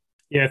possible.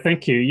 Yeah,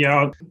 thank you.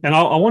 Yeah. And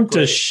I want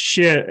to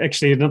share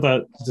actually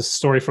another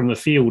story from the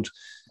field.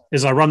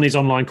 Is I run these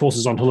online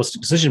courses on holistic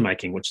decision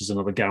making, which is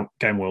another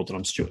game world that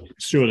I'm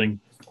stewarding.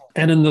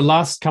 And in the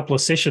last couple of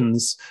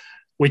sessions,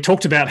 we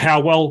talked about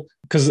how,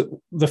 because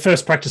the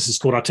first practice is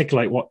called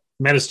articulate what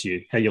matters to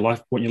you,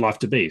 want your life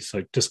to be.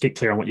 So just get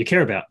clear on what you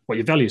care about, what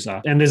your values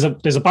are. And there's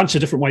a bunch of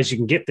different ways you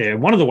can get there.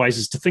 And one of the ways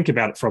is to think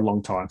about it for a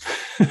long time.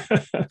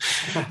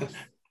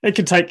 It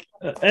can take,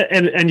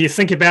 and you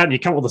think about it and you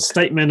come up with a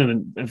statement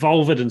and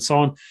evolve it and so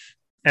on.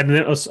 And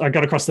then I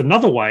got across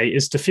another way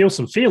is to feel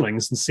some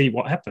feelings and see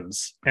what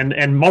happens,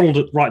 and modeled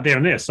it right there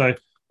and there. So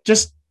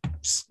just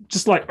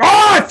like,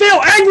 I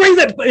feel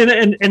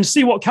angry, and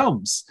see what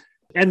comes.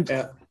 And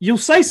you'll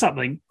say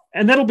something,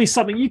 and that'll be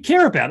something you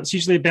care about. It's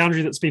usually a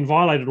boundary that's been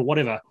violated or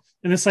whatever.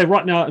 And then say,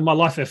 right now in my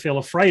life, I feel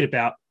afraid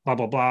about blah,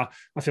 blah, blah.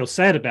 I feel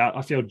sad about,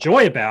 I feel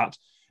joy about.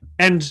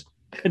 And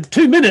in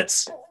 2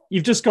 minutes,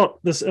 you've just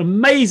got this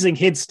amazing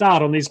head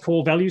start on these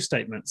core value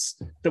statements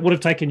that would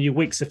have taken you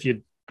weeks if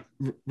you'd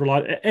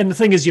relied. And the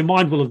thing is, your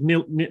mind will have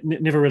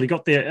never really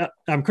got there.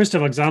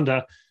 Christopher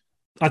Alexander,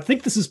 I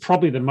think this is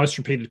probably the most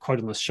repeated quote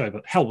on this show,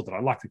 but hell with it, I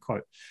like the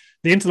quote.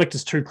 The intellect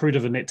is too crude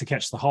of a net to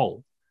catch the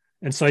whole.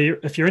 And so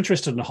if you're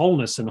interested in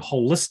wholeness and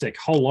holistic,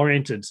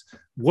 whole-oriented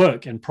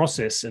work and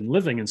process and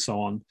living and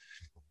so on,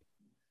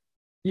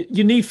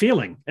 you need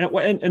feeling,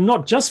 and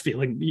not just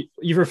feeling.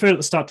 You referred at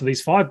the start to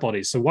these 5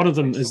 bodies. So one of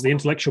them is the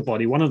intellectual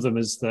body. One of them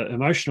is the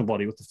emotional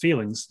body with the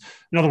feelings.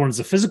 Another one is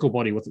the physical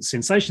body with its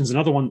sensations.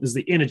 Another one is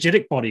the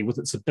energetic body with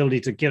its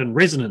ability to get in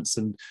resonance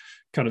and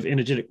kind of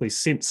energetically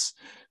sense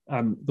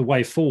the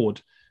way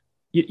forward.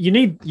 You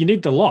need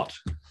the lot.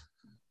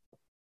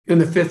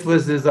 And the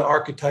 5th is the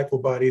archetypal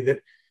body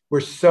that we're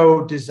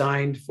so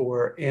designed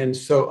for and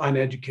so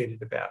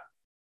uneducated about.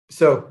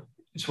 So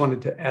just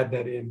wanted to add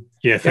that in.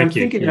 Yeah, thank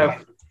you.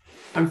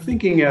 I'm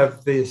thinking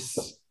of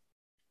this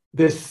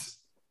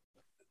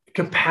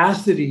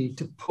capacity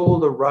to pull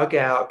the rug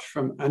out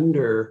from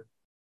under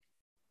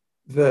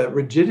the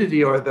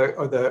rigidity or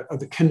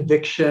the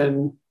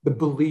conviction, the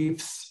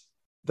beliefs,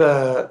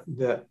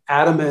 the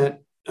adamant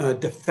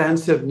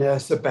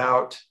defensiveness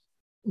about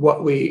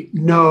what we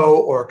know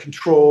or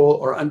control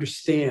or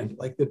understand,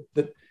 like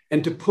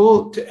and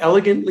to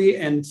elegantly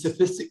and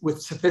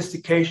with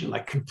sophistication,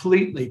 like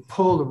completely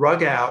pull the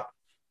rug out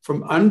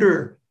from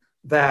under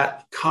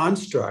that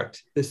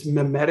construct, this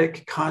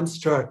mimetic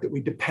construct that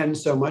we depend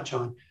so much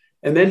on.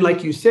 And then,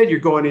 like you said, you're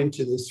going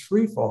into this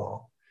free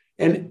fall.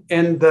 And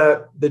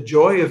the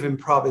joy of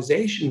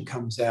improvisation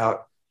comes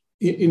out.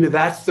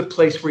 That's the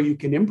place where you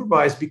can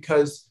improvise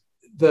because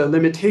the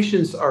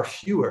limitations are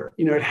fewer.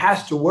 It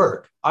has to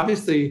work.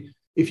 Obviously,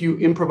 if you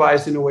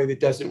improvise in a way that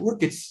doesn't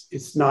work, it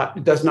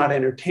does not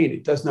entertain,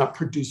 it does not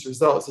produce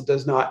results, it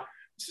does not,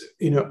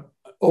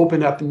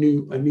 open up a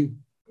new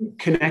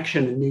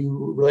connection, a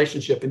new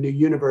relationship, a new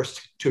universe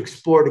to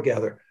explore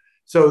together.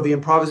 So the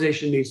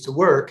improvisation needs to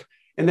work,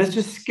 and that's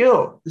just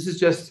skill. This is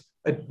just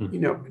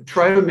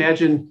try to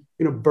imagine,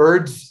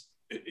 birds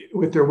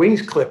with their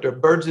wings clipped, or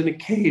birds in a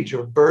cage,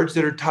 or birds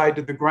that are tied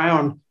to the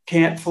ground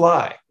can't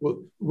fly.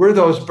 Well, we're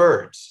those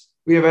birds.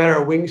 We have had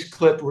our wings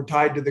clipped, we're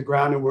tied to the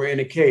ground, and we're in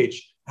a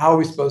cage. How are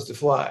we supposed to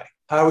fly?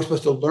 How are we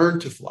supposed to learn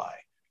to fly?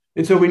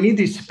 And so we need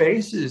these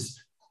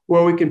spaces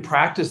where we can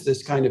practice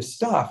this kind of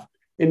stuff.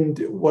 And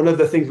one of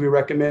the things we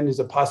recommend is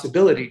a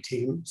possibility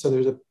team. So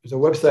there's a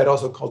website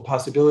also called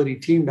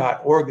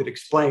possibilityteam.org that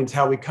explains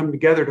how we come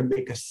together to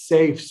make a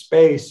safe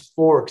space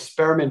for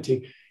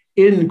experimenting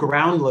in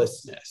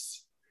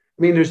groundlessness.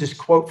 I mean, there's this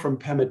quote from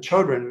Pema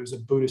Chodron, who's a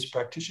Buddhist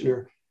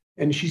practitioner,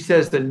 and she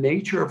says, the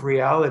nature of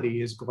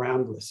reality is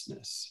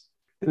groundlessness.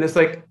 And it's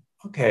like,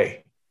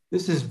 okay,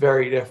 this is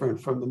very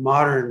different from the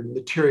modern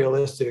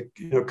materialistic,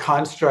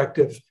 construct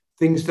of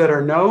things that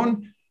are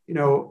known.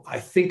 I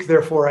think,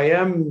 therefore I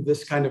am,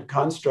 this kind of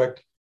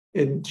construct.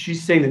 And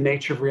she's saying the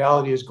nature of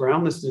reality is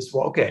groundlessness.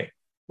 Well, okay,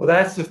 well,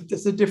 that's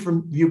a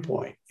different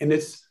viewpoint. And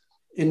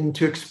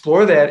to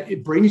explore that,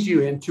 it brings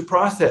you into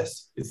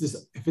process.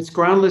 If it's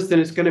groundless, then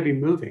it's going to be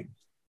moving.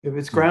 If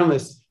it's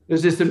groundless,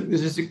 there's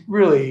this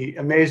really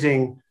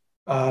amazing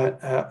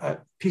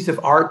piece of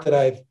art that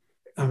I've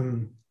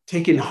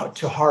taken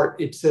to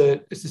heart. It's a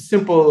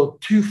simple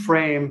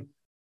 2-frame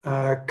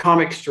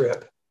comic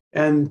strip.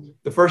 And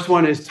the first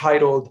one is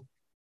titled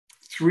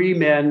 3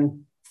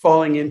 Men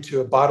Falling into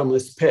a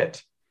Bottomless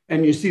Pit.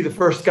 And you see the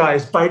first guy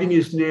is biting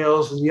his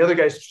nails, and the other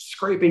guy's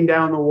scraping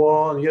down the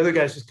wall, and the other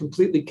guy's just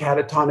completely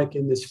catatonic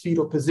in this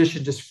fetal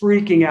position, just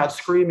freaking out,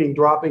 screaming,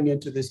 dropping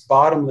into this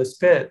bottomless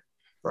pit,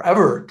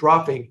 forever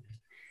dropping.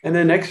 And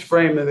the next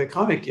frame of the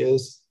comic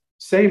is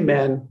same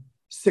men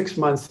 6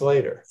 months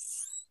later.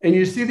 And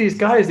you see these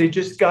guys, they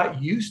just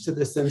got used to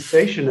the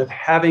sensation of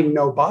having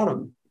no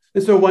bottom.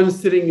 And so one's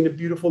sitting in a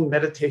beautiful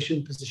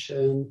meditation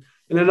position,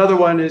 and another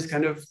one is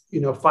kind of,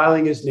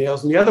 filing his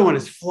nails, and the other one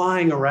is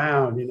flying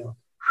around,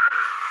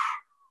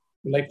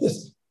 like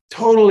this,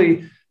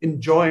 totally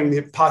enjoying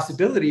the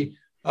possibility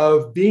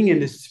of being in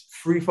this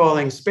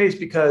free-falling space,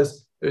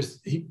 because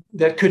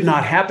that could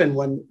not happen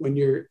when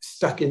you're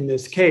stuck in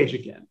this cage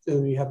again,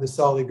 and you have the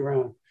solid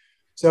ground.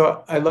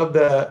 So I love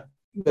that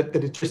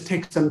it just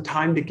takes some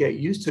time to get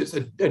used to. It's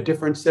a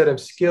different set of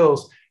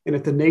skills. And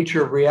if the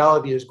nature of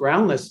reality is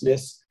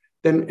groundlessness,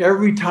 then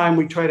every time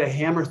we try to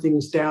hammer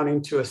things down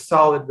into a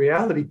solid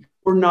reality,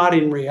 we're not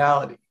in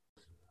reality.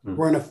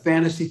 We're in a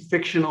fantasy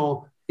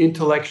fictional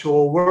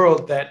intellectual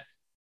world that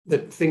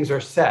things are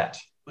set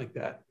like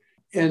that.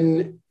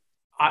 And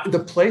the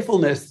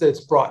playfulness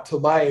that's brought to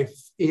life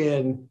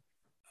in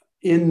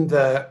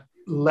the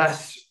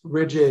less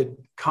rigid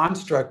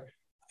construct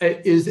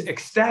is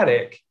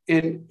ecstatic.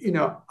 And,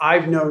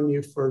 I've known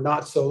you for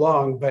not so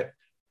long, but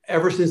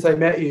ever since I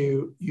met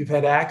you, you've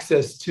had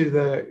access to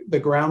the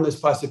groundless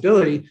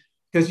possibility,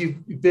 because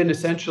you've been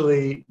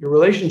essentially, your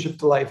relationship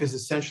to life is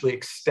essentially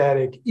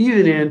ecstatic,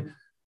 even in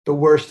the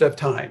worst of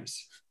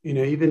times,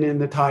 even in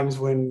the times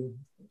when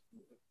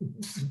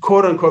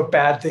quote unquote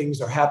bad things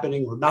are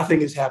happening or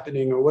nothing is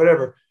happening or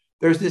whatever.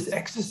 There's this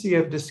ecstasy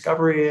of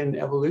discovery and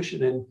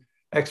evolution and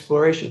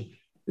exploration.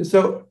 And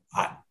so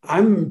I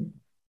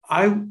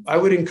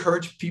would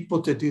encourage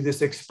people to do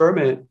this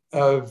experiment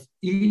of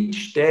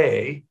each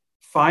day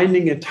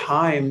finding a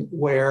time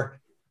where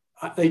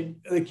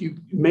like you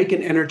make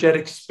an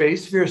energetic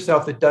space for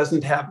yourself that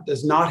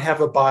does not have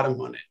a bottom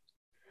on it,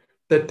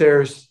 that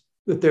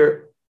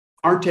there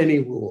aren't any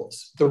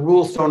rules. The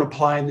rules don't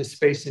apply in this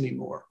space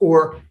anymore.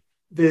 Or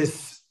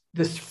this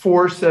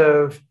force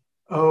of,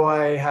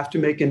 I have to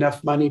make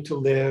enough money to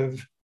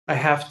live. I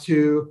have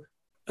to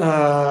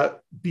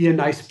be a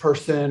nice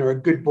person or a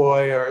good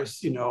boy, or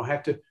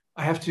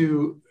I have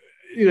to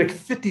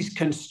fit these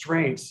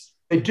constraints.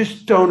 They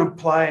just don't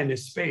apply in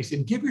this space.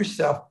 And give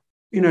yourself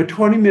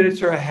 20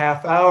 minutes or a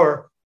half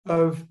hour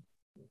of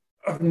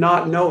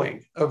not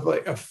knowing,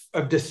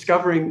 of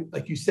discovering,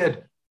 like you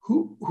said,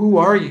 who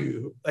are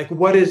you? Like,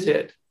 what is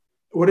it?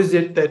 What is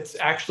it that's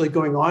actually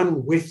going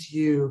on with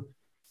you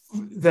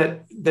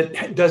that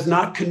does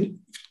not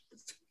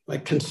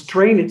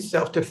constrain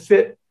itself to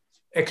fit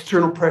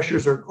external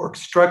pressures or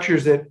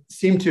structures that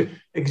seem to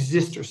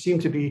exist or seem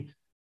to be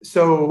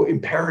so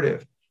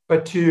imperative,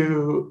 but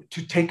to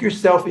take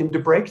yourself into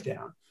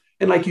breakdown.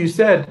 And like you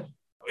said,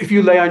 if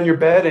you lay on your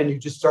bed and you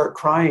just start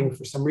crying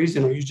for some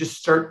reason, or you just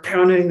start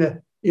pounding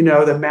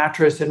the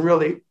mattress and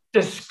really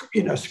just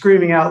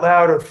screaming out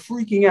loud or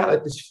freaking out,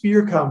 let this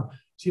fear come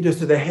to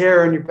the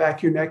hair on your back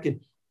of your neck, and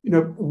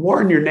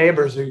warn your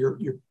neighbors or your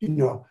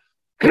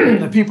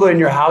the people in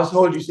your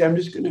household. You say, I'm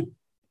just going to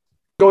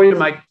go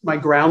into my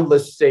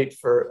groundless state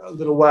for a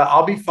little while.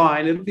 I'll be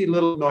fine. It'll be a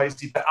little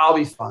noisy, but I'll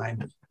be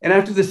fine. And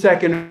after the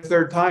second or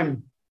third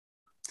time,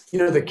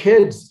 the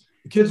kids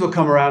will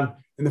come around.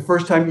 And the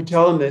first time you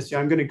tell them this,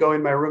 I'm going to go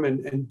in my room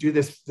and do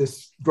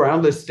this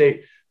groundless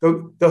state,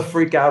 they'll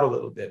freak out a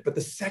little bit. But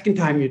the second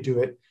time you do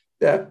it,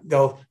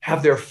 they'll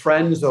have their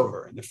friends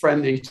over, and the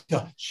friend, they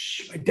tell,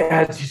 shh, my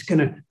dad's just going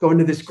to go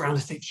into this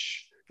groundless state,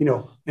 shh,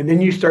 and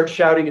then you start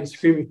shouting and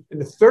screaming. And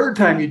the third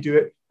time you do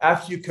it,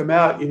 after you come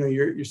out,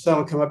 your son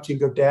will come up to you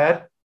and go,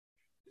 Dad,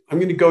 I'm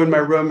going to go in my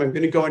room. I'm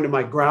going to go into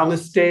my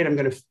groundless state.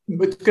 It's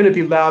going to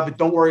be loud, but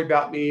don't worry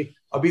about me.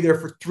 I'll be there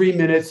for 3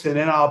 minutes and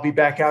then I'll be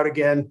back out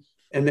again.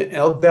 And then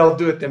they'll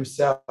do it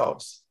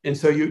themselves. And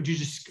so you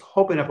just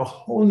open up a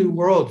whole new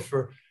world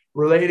for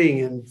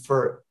relating and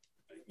for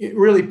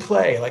really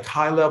play, like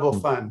high level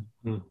fun.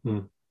 Mm-hmm.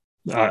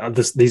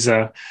 These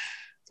are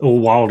all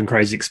wild and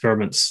crazy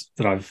experiments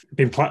that I've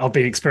been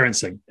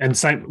experiencing, and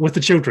same with the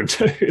children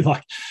too.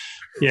 Like,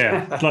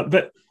 yeah,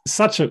 but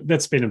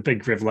that's been a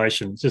big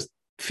revelation. Just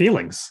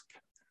feelings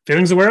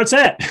are where it's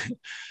at.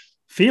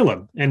 Feel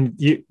them, and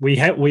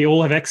we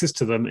all have access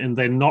to them, and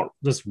they're not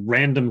this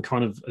random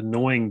kind of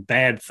annoying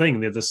bad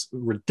thing. They're this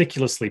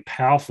ridiculously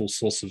powerful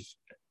source of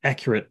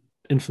accurate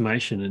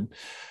information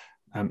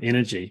and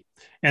energy.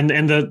 And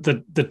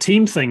the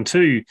team thing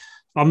too.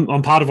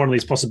 I'm part of one of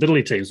these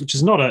possibility teams, which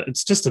is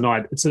it's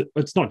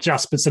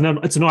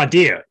an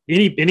idea.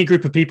 Any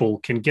group of people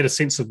can get a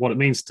sense of what it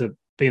means to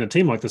be in a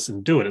team like this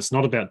and do it. It's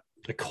not about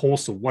a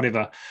course or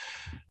whatever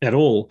at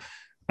all.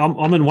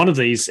 I'm in one of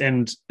these,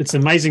 and it's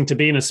amazing to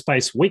be in a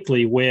space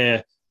weekly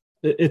where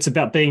it's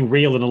about being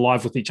real and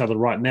alive with each other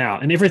right now,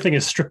 and everything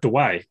is stripped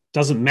away. It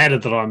doesn't matter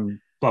that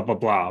I'm blah blah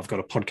blah. I've got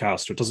a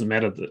podcast, or it doesn't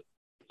matter that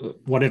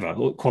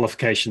whatever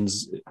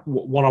qualifications,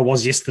 what I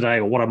was yesterday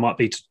or what I might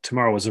be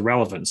tomorrow is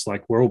irrelevant. It's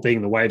like we're all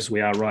being the waves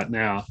we are right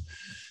now,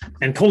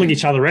 and calling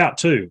each other out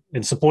too,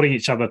 and supporting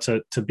each other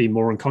to be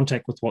more in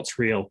contact with what's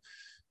real.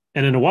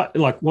 And in a way,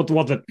 like what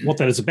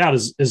that is about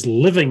is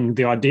living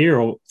the idea,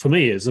 or for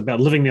me is about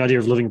living the idea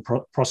of living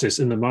process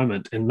in the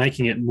moment and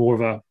making it more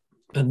of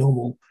a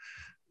normal,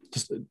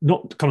 just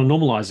not kind of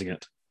normalizing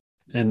it.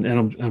 And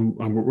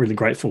I'm really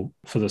grateful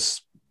for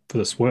this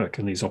work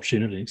and these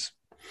opportunities.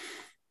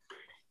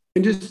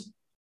 And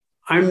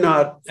I'm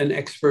not an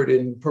expert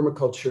in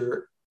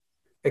permaculture,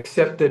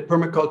 except that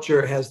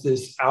permaculture has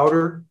this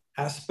outer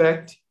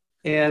aspect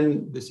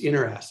and this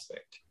inner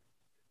aspect.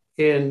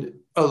 And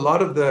a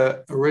lot of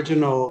the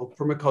original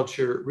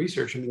permaculture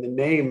research, the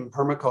name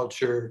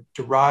permaculture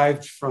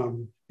derived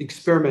from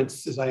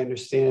experiments, as I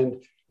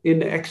understand,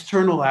 in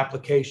external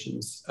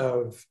applications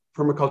of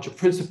permaculture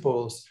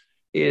principles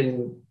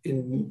in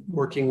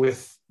working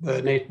with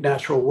the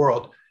natural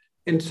world.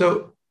 And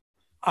so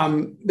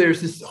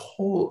there's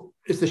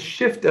it's a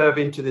shift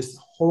into this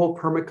whole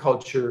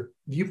permaculture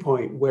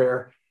viewpoint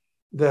where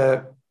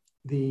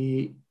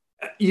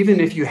even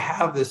if you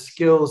have the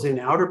skills in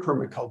outer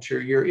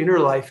permaculture, your inner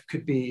life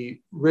could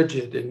be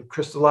rigid and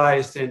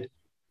crystallized, and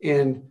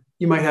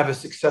you might have a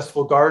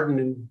successful garden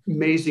and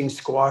amazing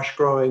squash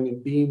growing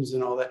and beans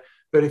and all that.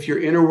 But if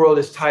your inner world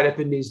is tied up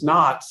in these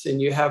knots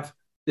and you have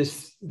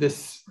this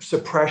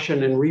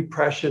suppression and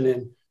repression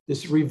and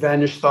this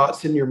revenge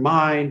thoughts in your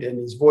mind and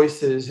these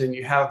voices, and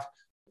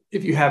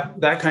if you have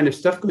that kind of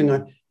stuff going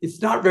on,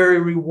 it's not very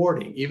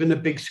rewarding. Even a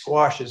big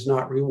squash is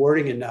not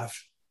rewarding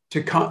enough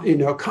to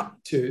complement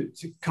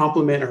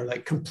or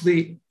like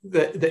complete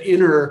the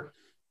inner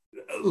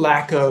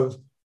lack of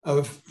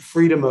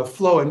freedom of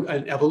flow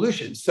and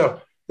evolution.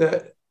 So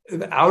the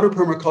outer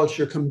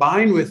permaculture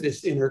combined with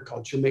this inner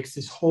culture makes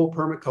this whole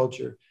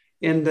permaculture.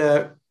 And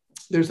I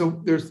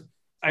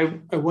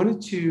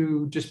wanted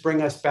to just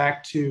bring us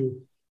back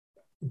to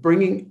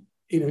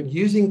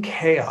using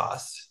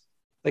chaos,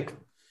 like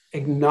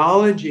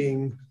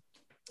acknowledging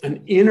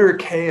an inner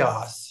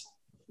chaos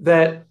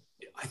that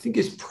I think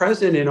is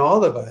present in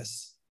all of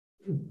us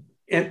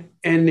and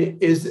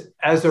is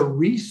as a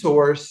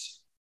resource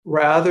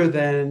rather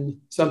than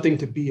something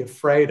to be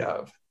afraid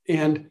of.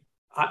 And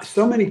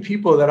so many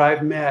people that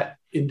I've met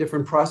in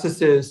different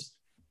processes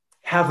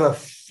have a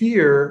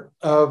fear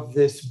of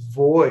this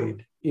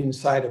void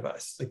inside of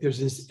us. Like there's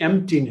this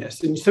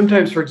emptiness. And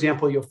sometimes, for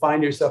example, you'll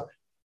find yourself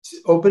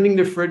opening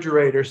the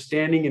refrigerator,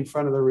 standing in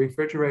front of the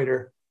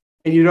refrigerator,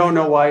 and you don't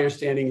know why you're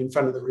standing in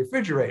front of the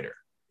refrigerator.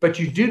 But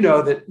you do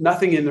know that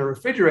nothing in the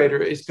refrigerator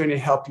is going to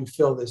help you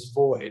fill this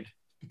void,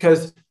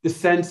 because the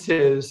sense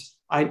is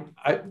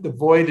the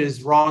void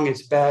is wrong,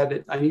 it's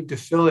bad, I need to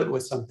fill it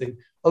with something.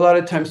 A lot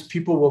of times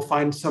people will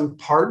find some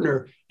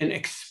partner and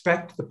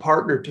expect the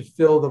partner to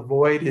fill the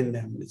void in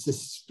them. It's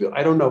this,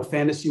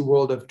 fantasy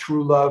world of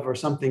true love or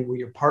something where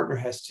your partner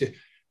has to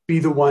be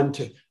the one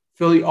to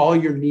fill all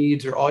your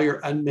needs or all your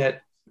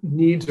unmet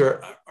needs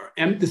or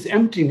this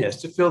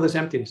emptiness, to fill this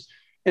emptiness.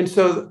 And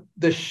so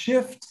the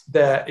shift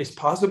that is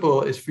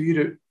possible is for you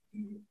to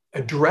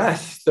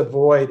address the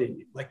void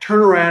and like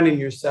turn around in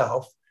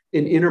yourself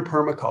in inner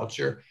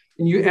permaculture,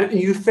 and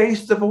you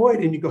face the void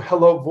and you go,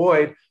 hello,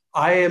 void.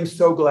 I am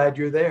so glad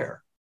you're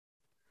there.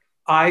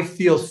 I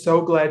feel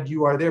so glad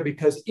you are there,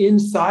 because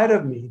inside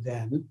of me,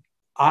 then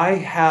I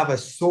have a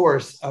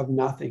source of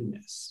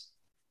nothingness.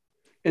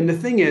 And the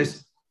thing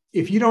is,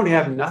 if you don't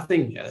have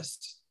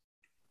nothingness,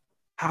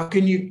 how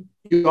can you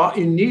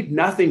need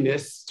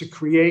nothingness to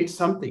create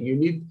something. You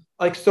need,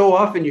 like so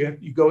often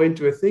you go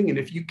into a thing, and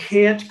if you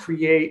can't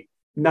create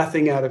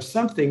nothing out of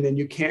something, then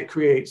you can't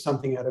create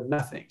something out of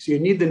nothing. So you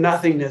need the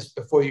nothingness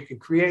before you can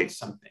create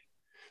something.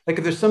 Like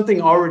if there's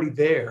something already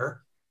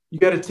there, you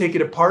got to take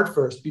it apart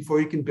first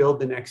before you can build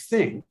the next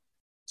thing.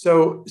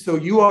 So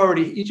you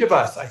already, each of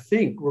us, I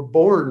think, were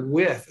born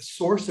with a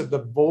source of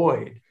the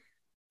void,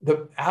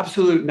 the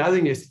absolute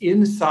nothingness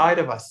inside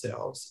of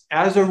ourselves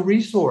as a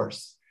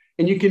resource.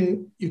 And you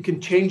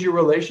can change your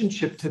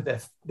relationship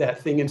to that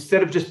thing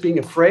instead of just being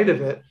afraid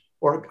of it,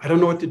 or I don't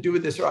know what to do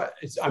with this, or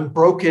I'm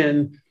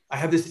broken, I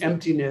have this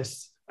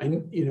emptiness.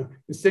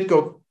 Instead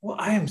go, well,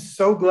 I am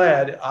so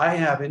glad I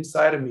have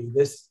inside of me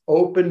this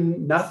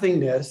open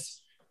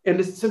nothingness.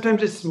 And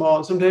sometimes it's small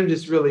and sometimes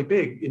it's really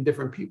big in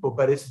different people,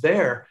 but it's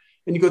there.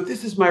 And you go,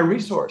 this is my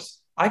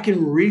resource. I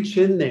can reach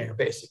in there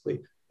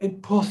basically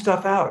and pull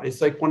stuff out.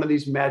 It's like one of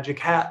these magic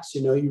hats,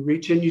 you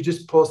reach in, you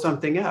just pull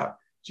something out.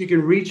 So you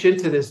can reach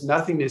into this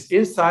nothingness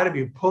inside of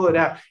you, pull it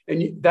out.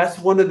 And that's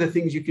one of the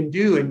things you can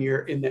do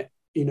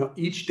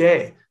each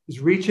day is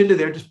reach into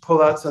there, just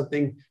pull out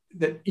something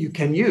that you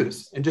can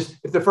use. And just,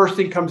 if the first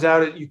thing comes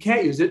out, you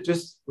can't use it,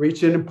 just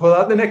reach in and pull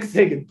out the next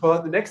thing and pull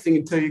out the next thing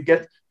until you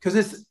get, because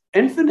it's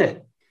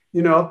infinite.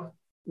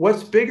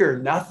 What's bigger,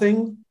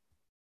 nothing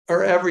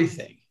or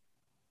everything?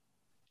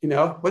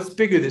 What's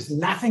bigger, this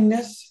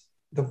nothingness,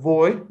 the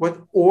void,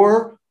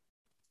 or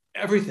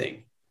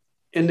everything?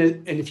 And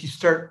if you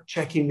start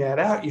checking that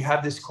out, you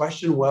have this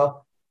question,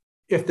 well,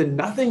 if the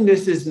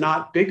nothingness is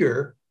not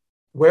bigger,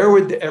 where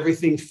would the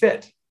everything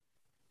fit?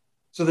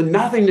 So the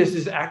nothingness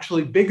is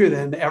actually bigger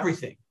than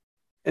everything.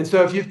 And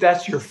so if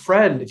that's your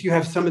friend, if you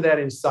have some of that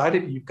inside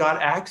of you, you've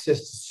got access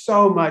to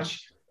so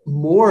much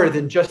more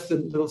than just the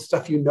little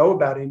stuff you know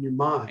about in your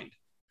mind.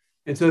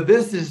 And so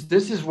this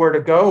is where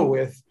to go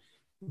with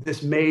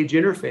this mage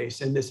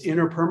interface and this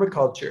inner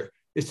permaculture,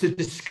 is to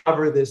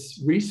discover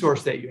this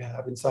resource that you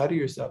have inside of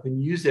yourself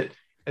and use it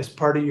as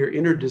part of your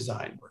inner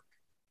design work.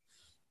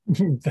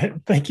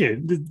 Thank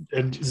you.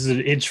 This is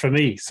an edge for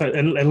me. So,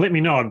 and let me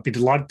know. I'd be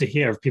delighted to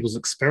hear of people's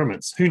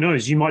experiments. Who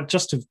knows? You might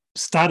just have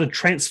started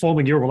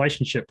transforming your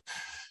relationship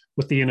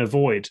with the inner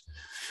void.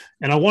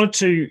 And I wanted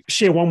to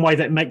share one way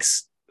that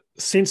makes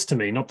sense to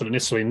me, not that it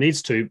necessarily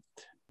needs to,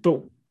 but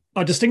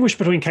I distinguish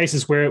between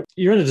cases where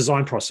you're in a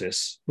design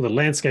process with a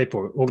landscape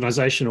or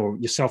organization or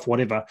yourself,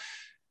 whatever.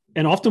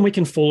 And often we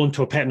can fall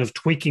into a pattern of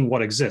tweaking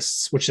what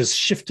exists, which is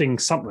shifting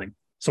something.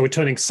 So we're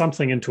turning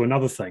something into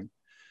another thing.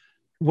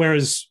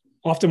 Whereas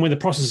often when the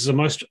processes are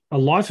most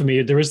alive for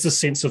me, there is this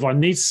sense of I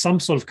need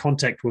some sort of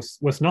contact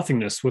with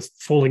nothingness, with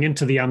falling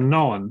into the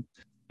unknown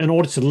in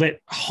order to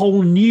let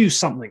whole new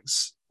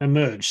somethings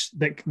emerge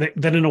that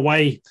in a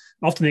way,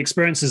 often the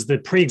experience is the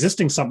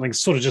pre-existing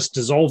somethings sort of just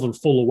dissolve and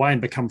fall away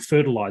and become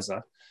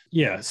fertilizer.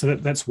 Yeah, so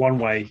that's one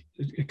way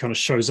it kind of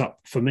shows up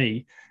for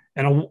me.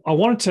 And I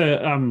wanted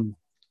to,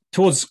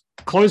 towards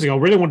closing, I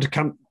really want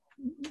to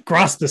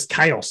grasp this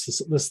chaos,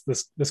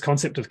 this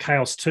concept of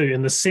chaos too,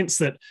 in the sense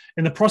that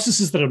in the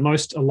processes that are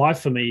most alive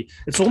for me,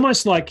 it's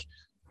almost like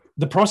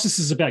the process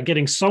is about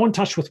getting so in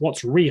touch with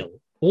what's real,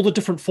 all the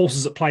different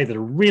forces at play that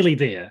are really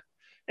there.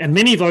 And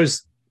many of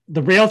those,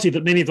 the reality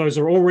that many of those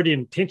are already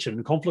in tension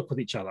and conflict with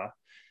each other.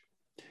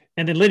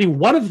 And then letting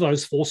one of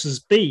those forces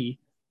be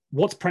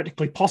what's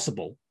practically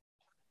possible,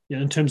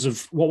 in terms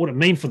of what would it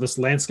mean for this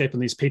landscape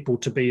and these people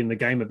to be in the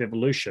game of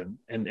evolution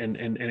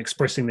and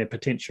expressing their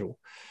potential.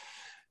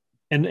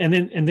 And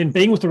then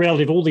being with the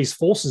reality of all these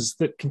forces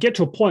that can get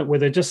to a point where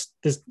there's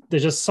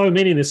just so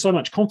many and there's so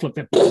much conflict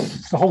that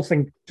the whole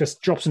thing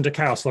just drops into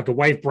chaos like a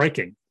wave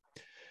breaking.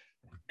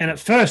 And at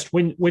first,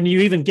 when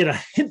you even get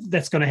a hint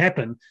that's going to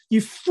happen,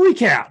 you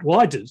freak out. Well,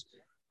 I did.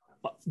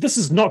 This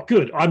is not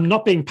good. I'm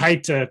not being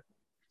paid to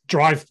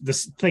drive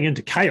this thing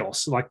into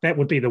chaos. Like that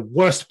would be the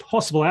worst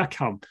possible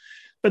outcome.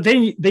 But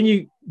then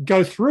you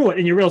go through it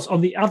and you realize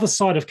on the other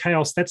side of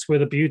chaos, that's where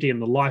the beauty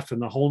and the life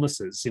and the wholeness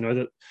is.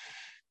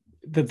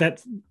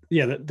 That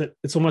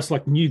it's almost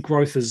like new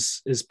growth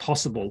is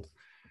possible.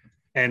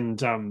 And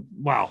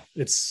wow,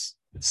 it's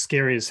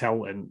scary as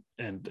hell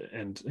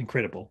and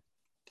incredible.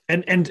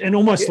 And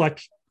almost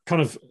like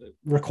kind of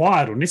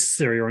required or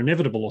necessary or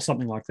inevitable or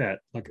something like that.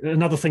 Like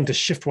another thing to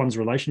shift one's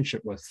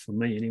relationship with, for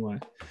me anyway.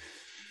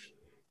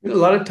 A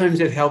lot of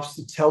times it helps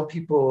to tell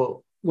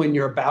people when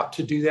you're about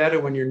to do that or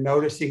when you're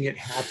noticing it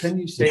happen,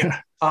 you say,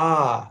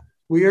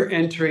 we are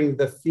entering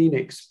the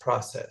phoenix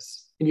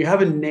process. And you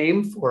have a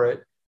name for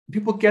it.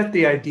 People get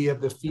the idea of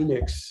the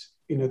phoenix,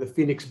 the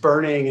phoenix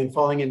burning and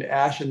falling into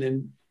ash, and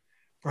then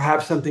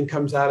perhaps something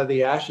comes out of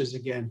the ashes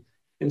again.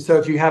 And so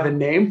if you have a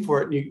name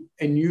for it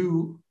and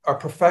you are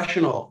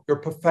professional, you're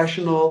a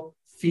professional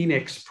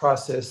phoenix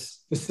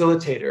process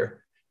facilitator,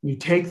 you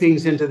take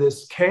things into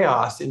this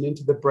chaos and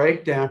into the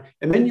breakdown,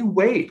 and then you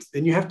wait.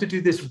 Then you have to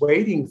do this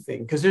waiting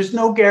thing because there's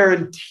no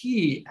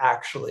guarantee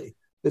actually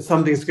that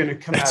something's going to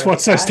come out. That's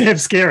what's so damn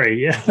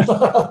scary. Yeah.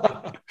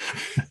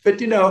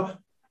 But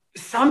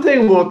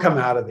something will come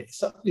out of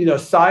these,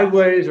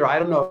 sideways, or I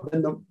don't know.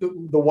 Then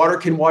the water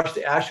can wash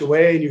the ash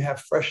away, and you have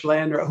fresh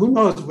land, or who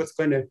knows what's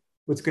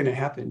going to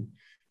happen.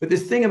 But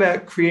this thing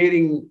about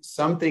creating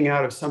something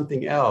out of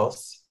something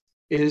else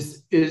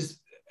is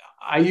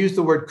I use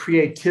the word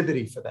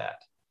creativity for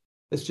that.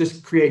 It's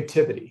just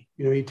creativity.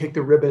 You take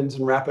the ribbons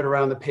and wrap it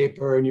around the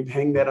paper, and you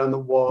hang that on the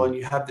wall, and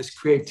you have this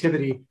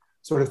creativity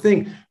sort of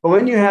thing. But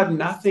when you have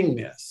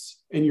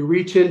nothingness, and you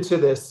reach into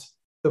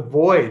the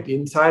void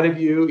inside of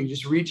you. You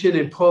just reach in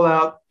and pull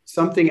out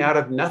something out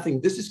of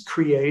nothing. This is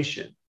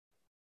creation.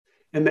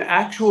 And the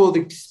actual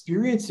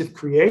experience of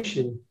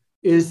creation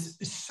is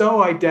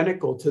so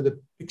identical to the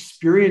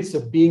experience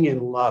of being in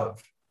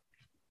love.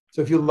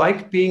 So if you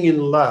like being in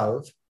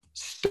love,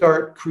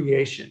 start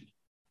creation.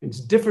 It's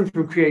different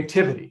from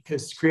creativity,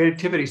 because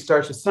creativity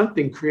starts with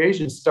something,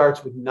 creation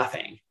starts with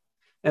nothing.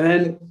 And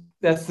then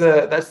that's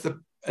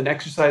an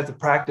exercise, the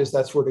practice,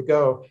 that's where to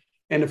go.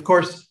 And of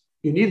course,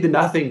 you need the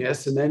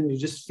nothingness, and then you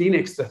just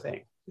phoenix the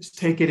thing. Just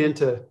take it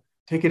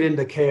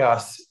into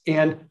chaos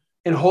and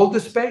hold the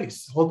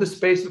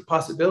space of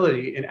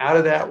possibility. And out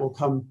of that will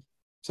come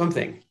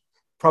something,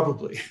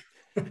 probably.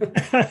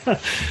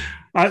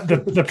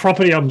 The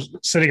property I'm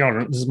sitting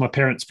on, this is my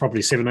parents'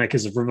 property, 7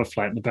 acres of river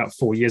flat. And about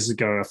 4 years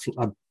ago,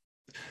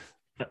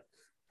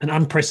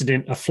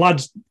 a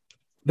flood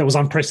that was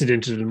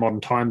unprecedented in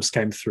modern times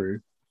came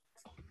through,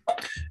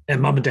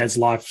 and Mum and Dad's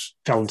life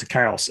fell into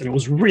chaos, and it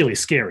was really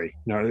scary.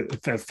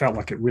 It felt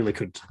like it really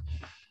could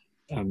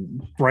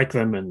break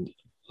them, and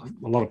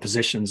a lot of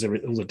possessions,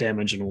 all the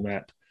damage and all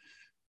that.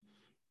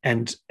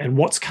 And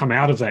what's come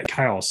out of that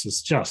chaos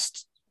is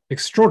just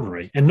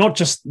extraordinary. And not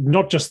just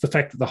the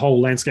fact that the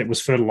whole landscape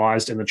was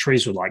fertilized and the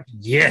trees were like,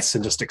 yes,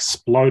 and just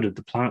exploded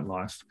the plant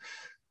life,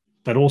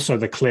 but also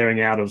the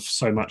clearing out of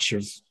so much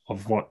of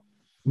what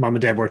Mum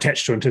and Dad were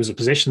attached to in terms of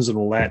possessions and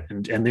all that,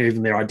 and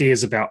even their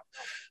ideas about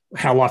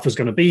how life was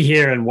going to be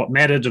here and what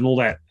mattered and all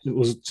that. It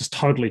was just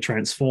totally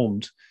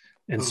transformed.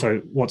 And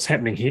so what's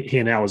happening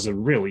here now is a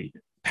really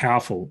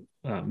powerful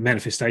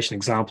manifestation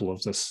example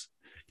of this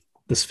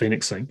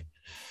phoenixing.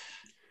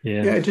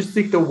 Yeah, I just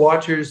think the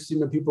watchers,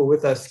 people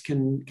with us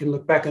can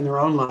look back in their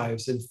own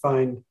lives and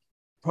find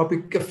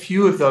probably a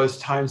few of those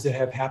times that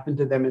have happened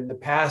to them in the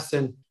past.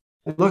 And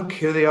look,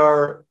 here they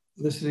are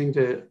listening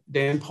to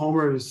Dan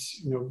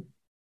Palmer's,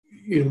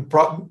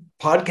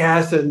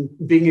 podcast and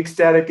being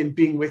ecstatic and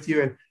being with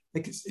you. And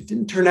it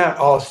didn't turn out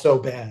all so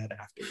bad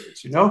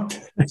afterwards,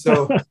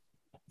 So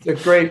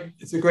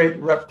it's a great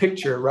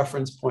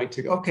reference point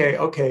to,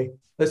 okay,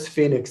 let's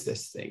phoenix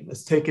this thing.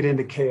 Let's take it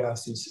into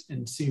chaos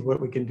and see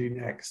what we can do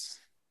next.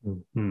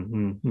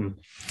 Mm-hmm.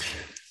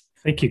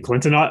 Thank you,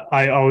 Clinton.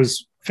 I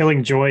was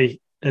feeling joy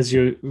as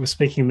you were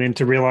speaking then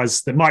to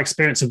realize that my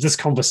experience of this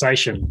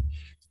conversation,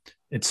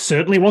 it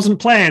certainly wasn't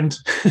planned.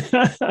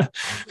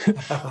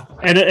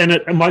 and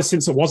in my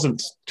sense, it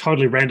wasn't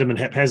totally random and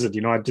haphazard.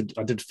 I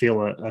did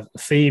feel a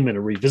theme and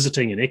a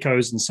revisiting and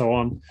echoes and so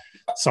on.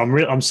 So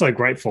I'm so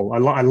grateful.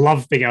 I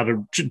love being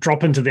able to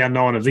drop into the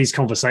unknown of these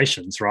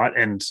conversations, right?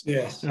 And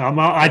yes.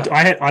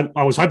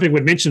 I was hoping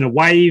we'd mention a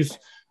wave.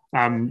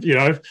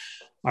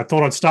 I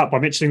thought I'd start by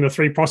mentioning the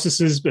 3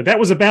 processes, but that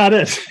was about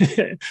it.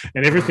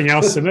 And everything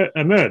else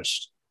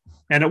emerged.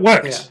 And it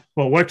worked. Yeah.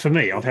 Well, it worked for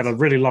me. I've had a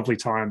really lovely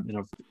time,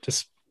 and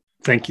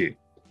thank you.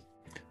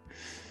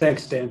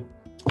 Thanks, Dan.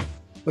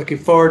 Looking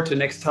forward to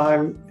next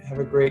time. Have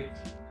a great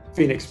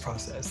Phoenix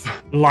process.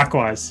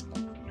 Likewise.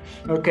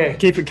 Okay.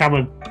 Keep it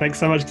coming. Thanks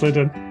so much,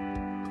 Clinton.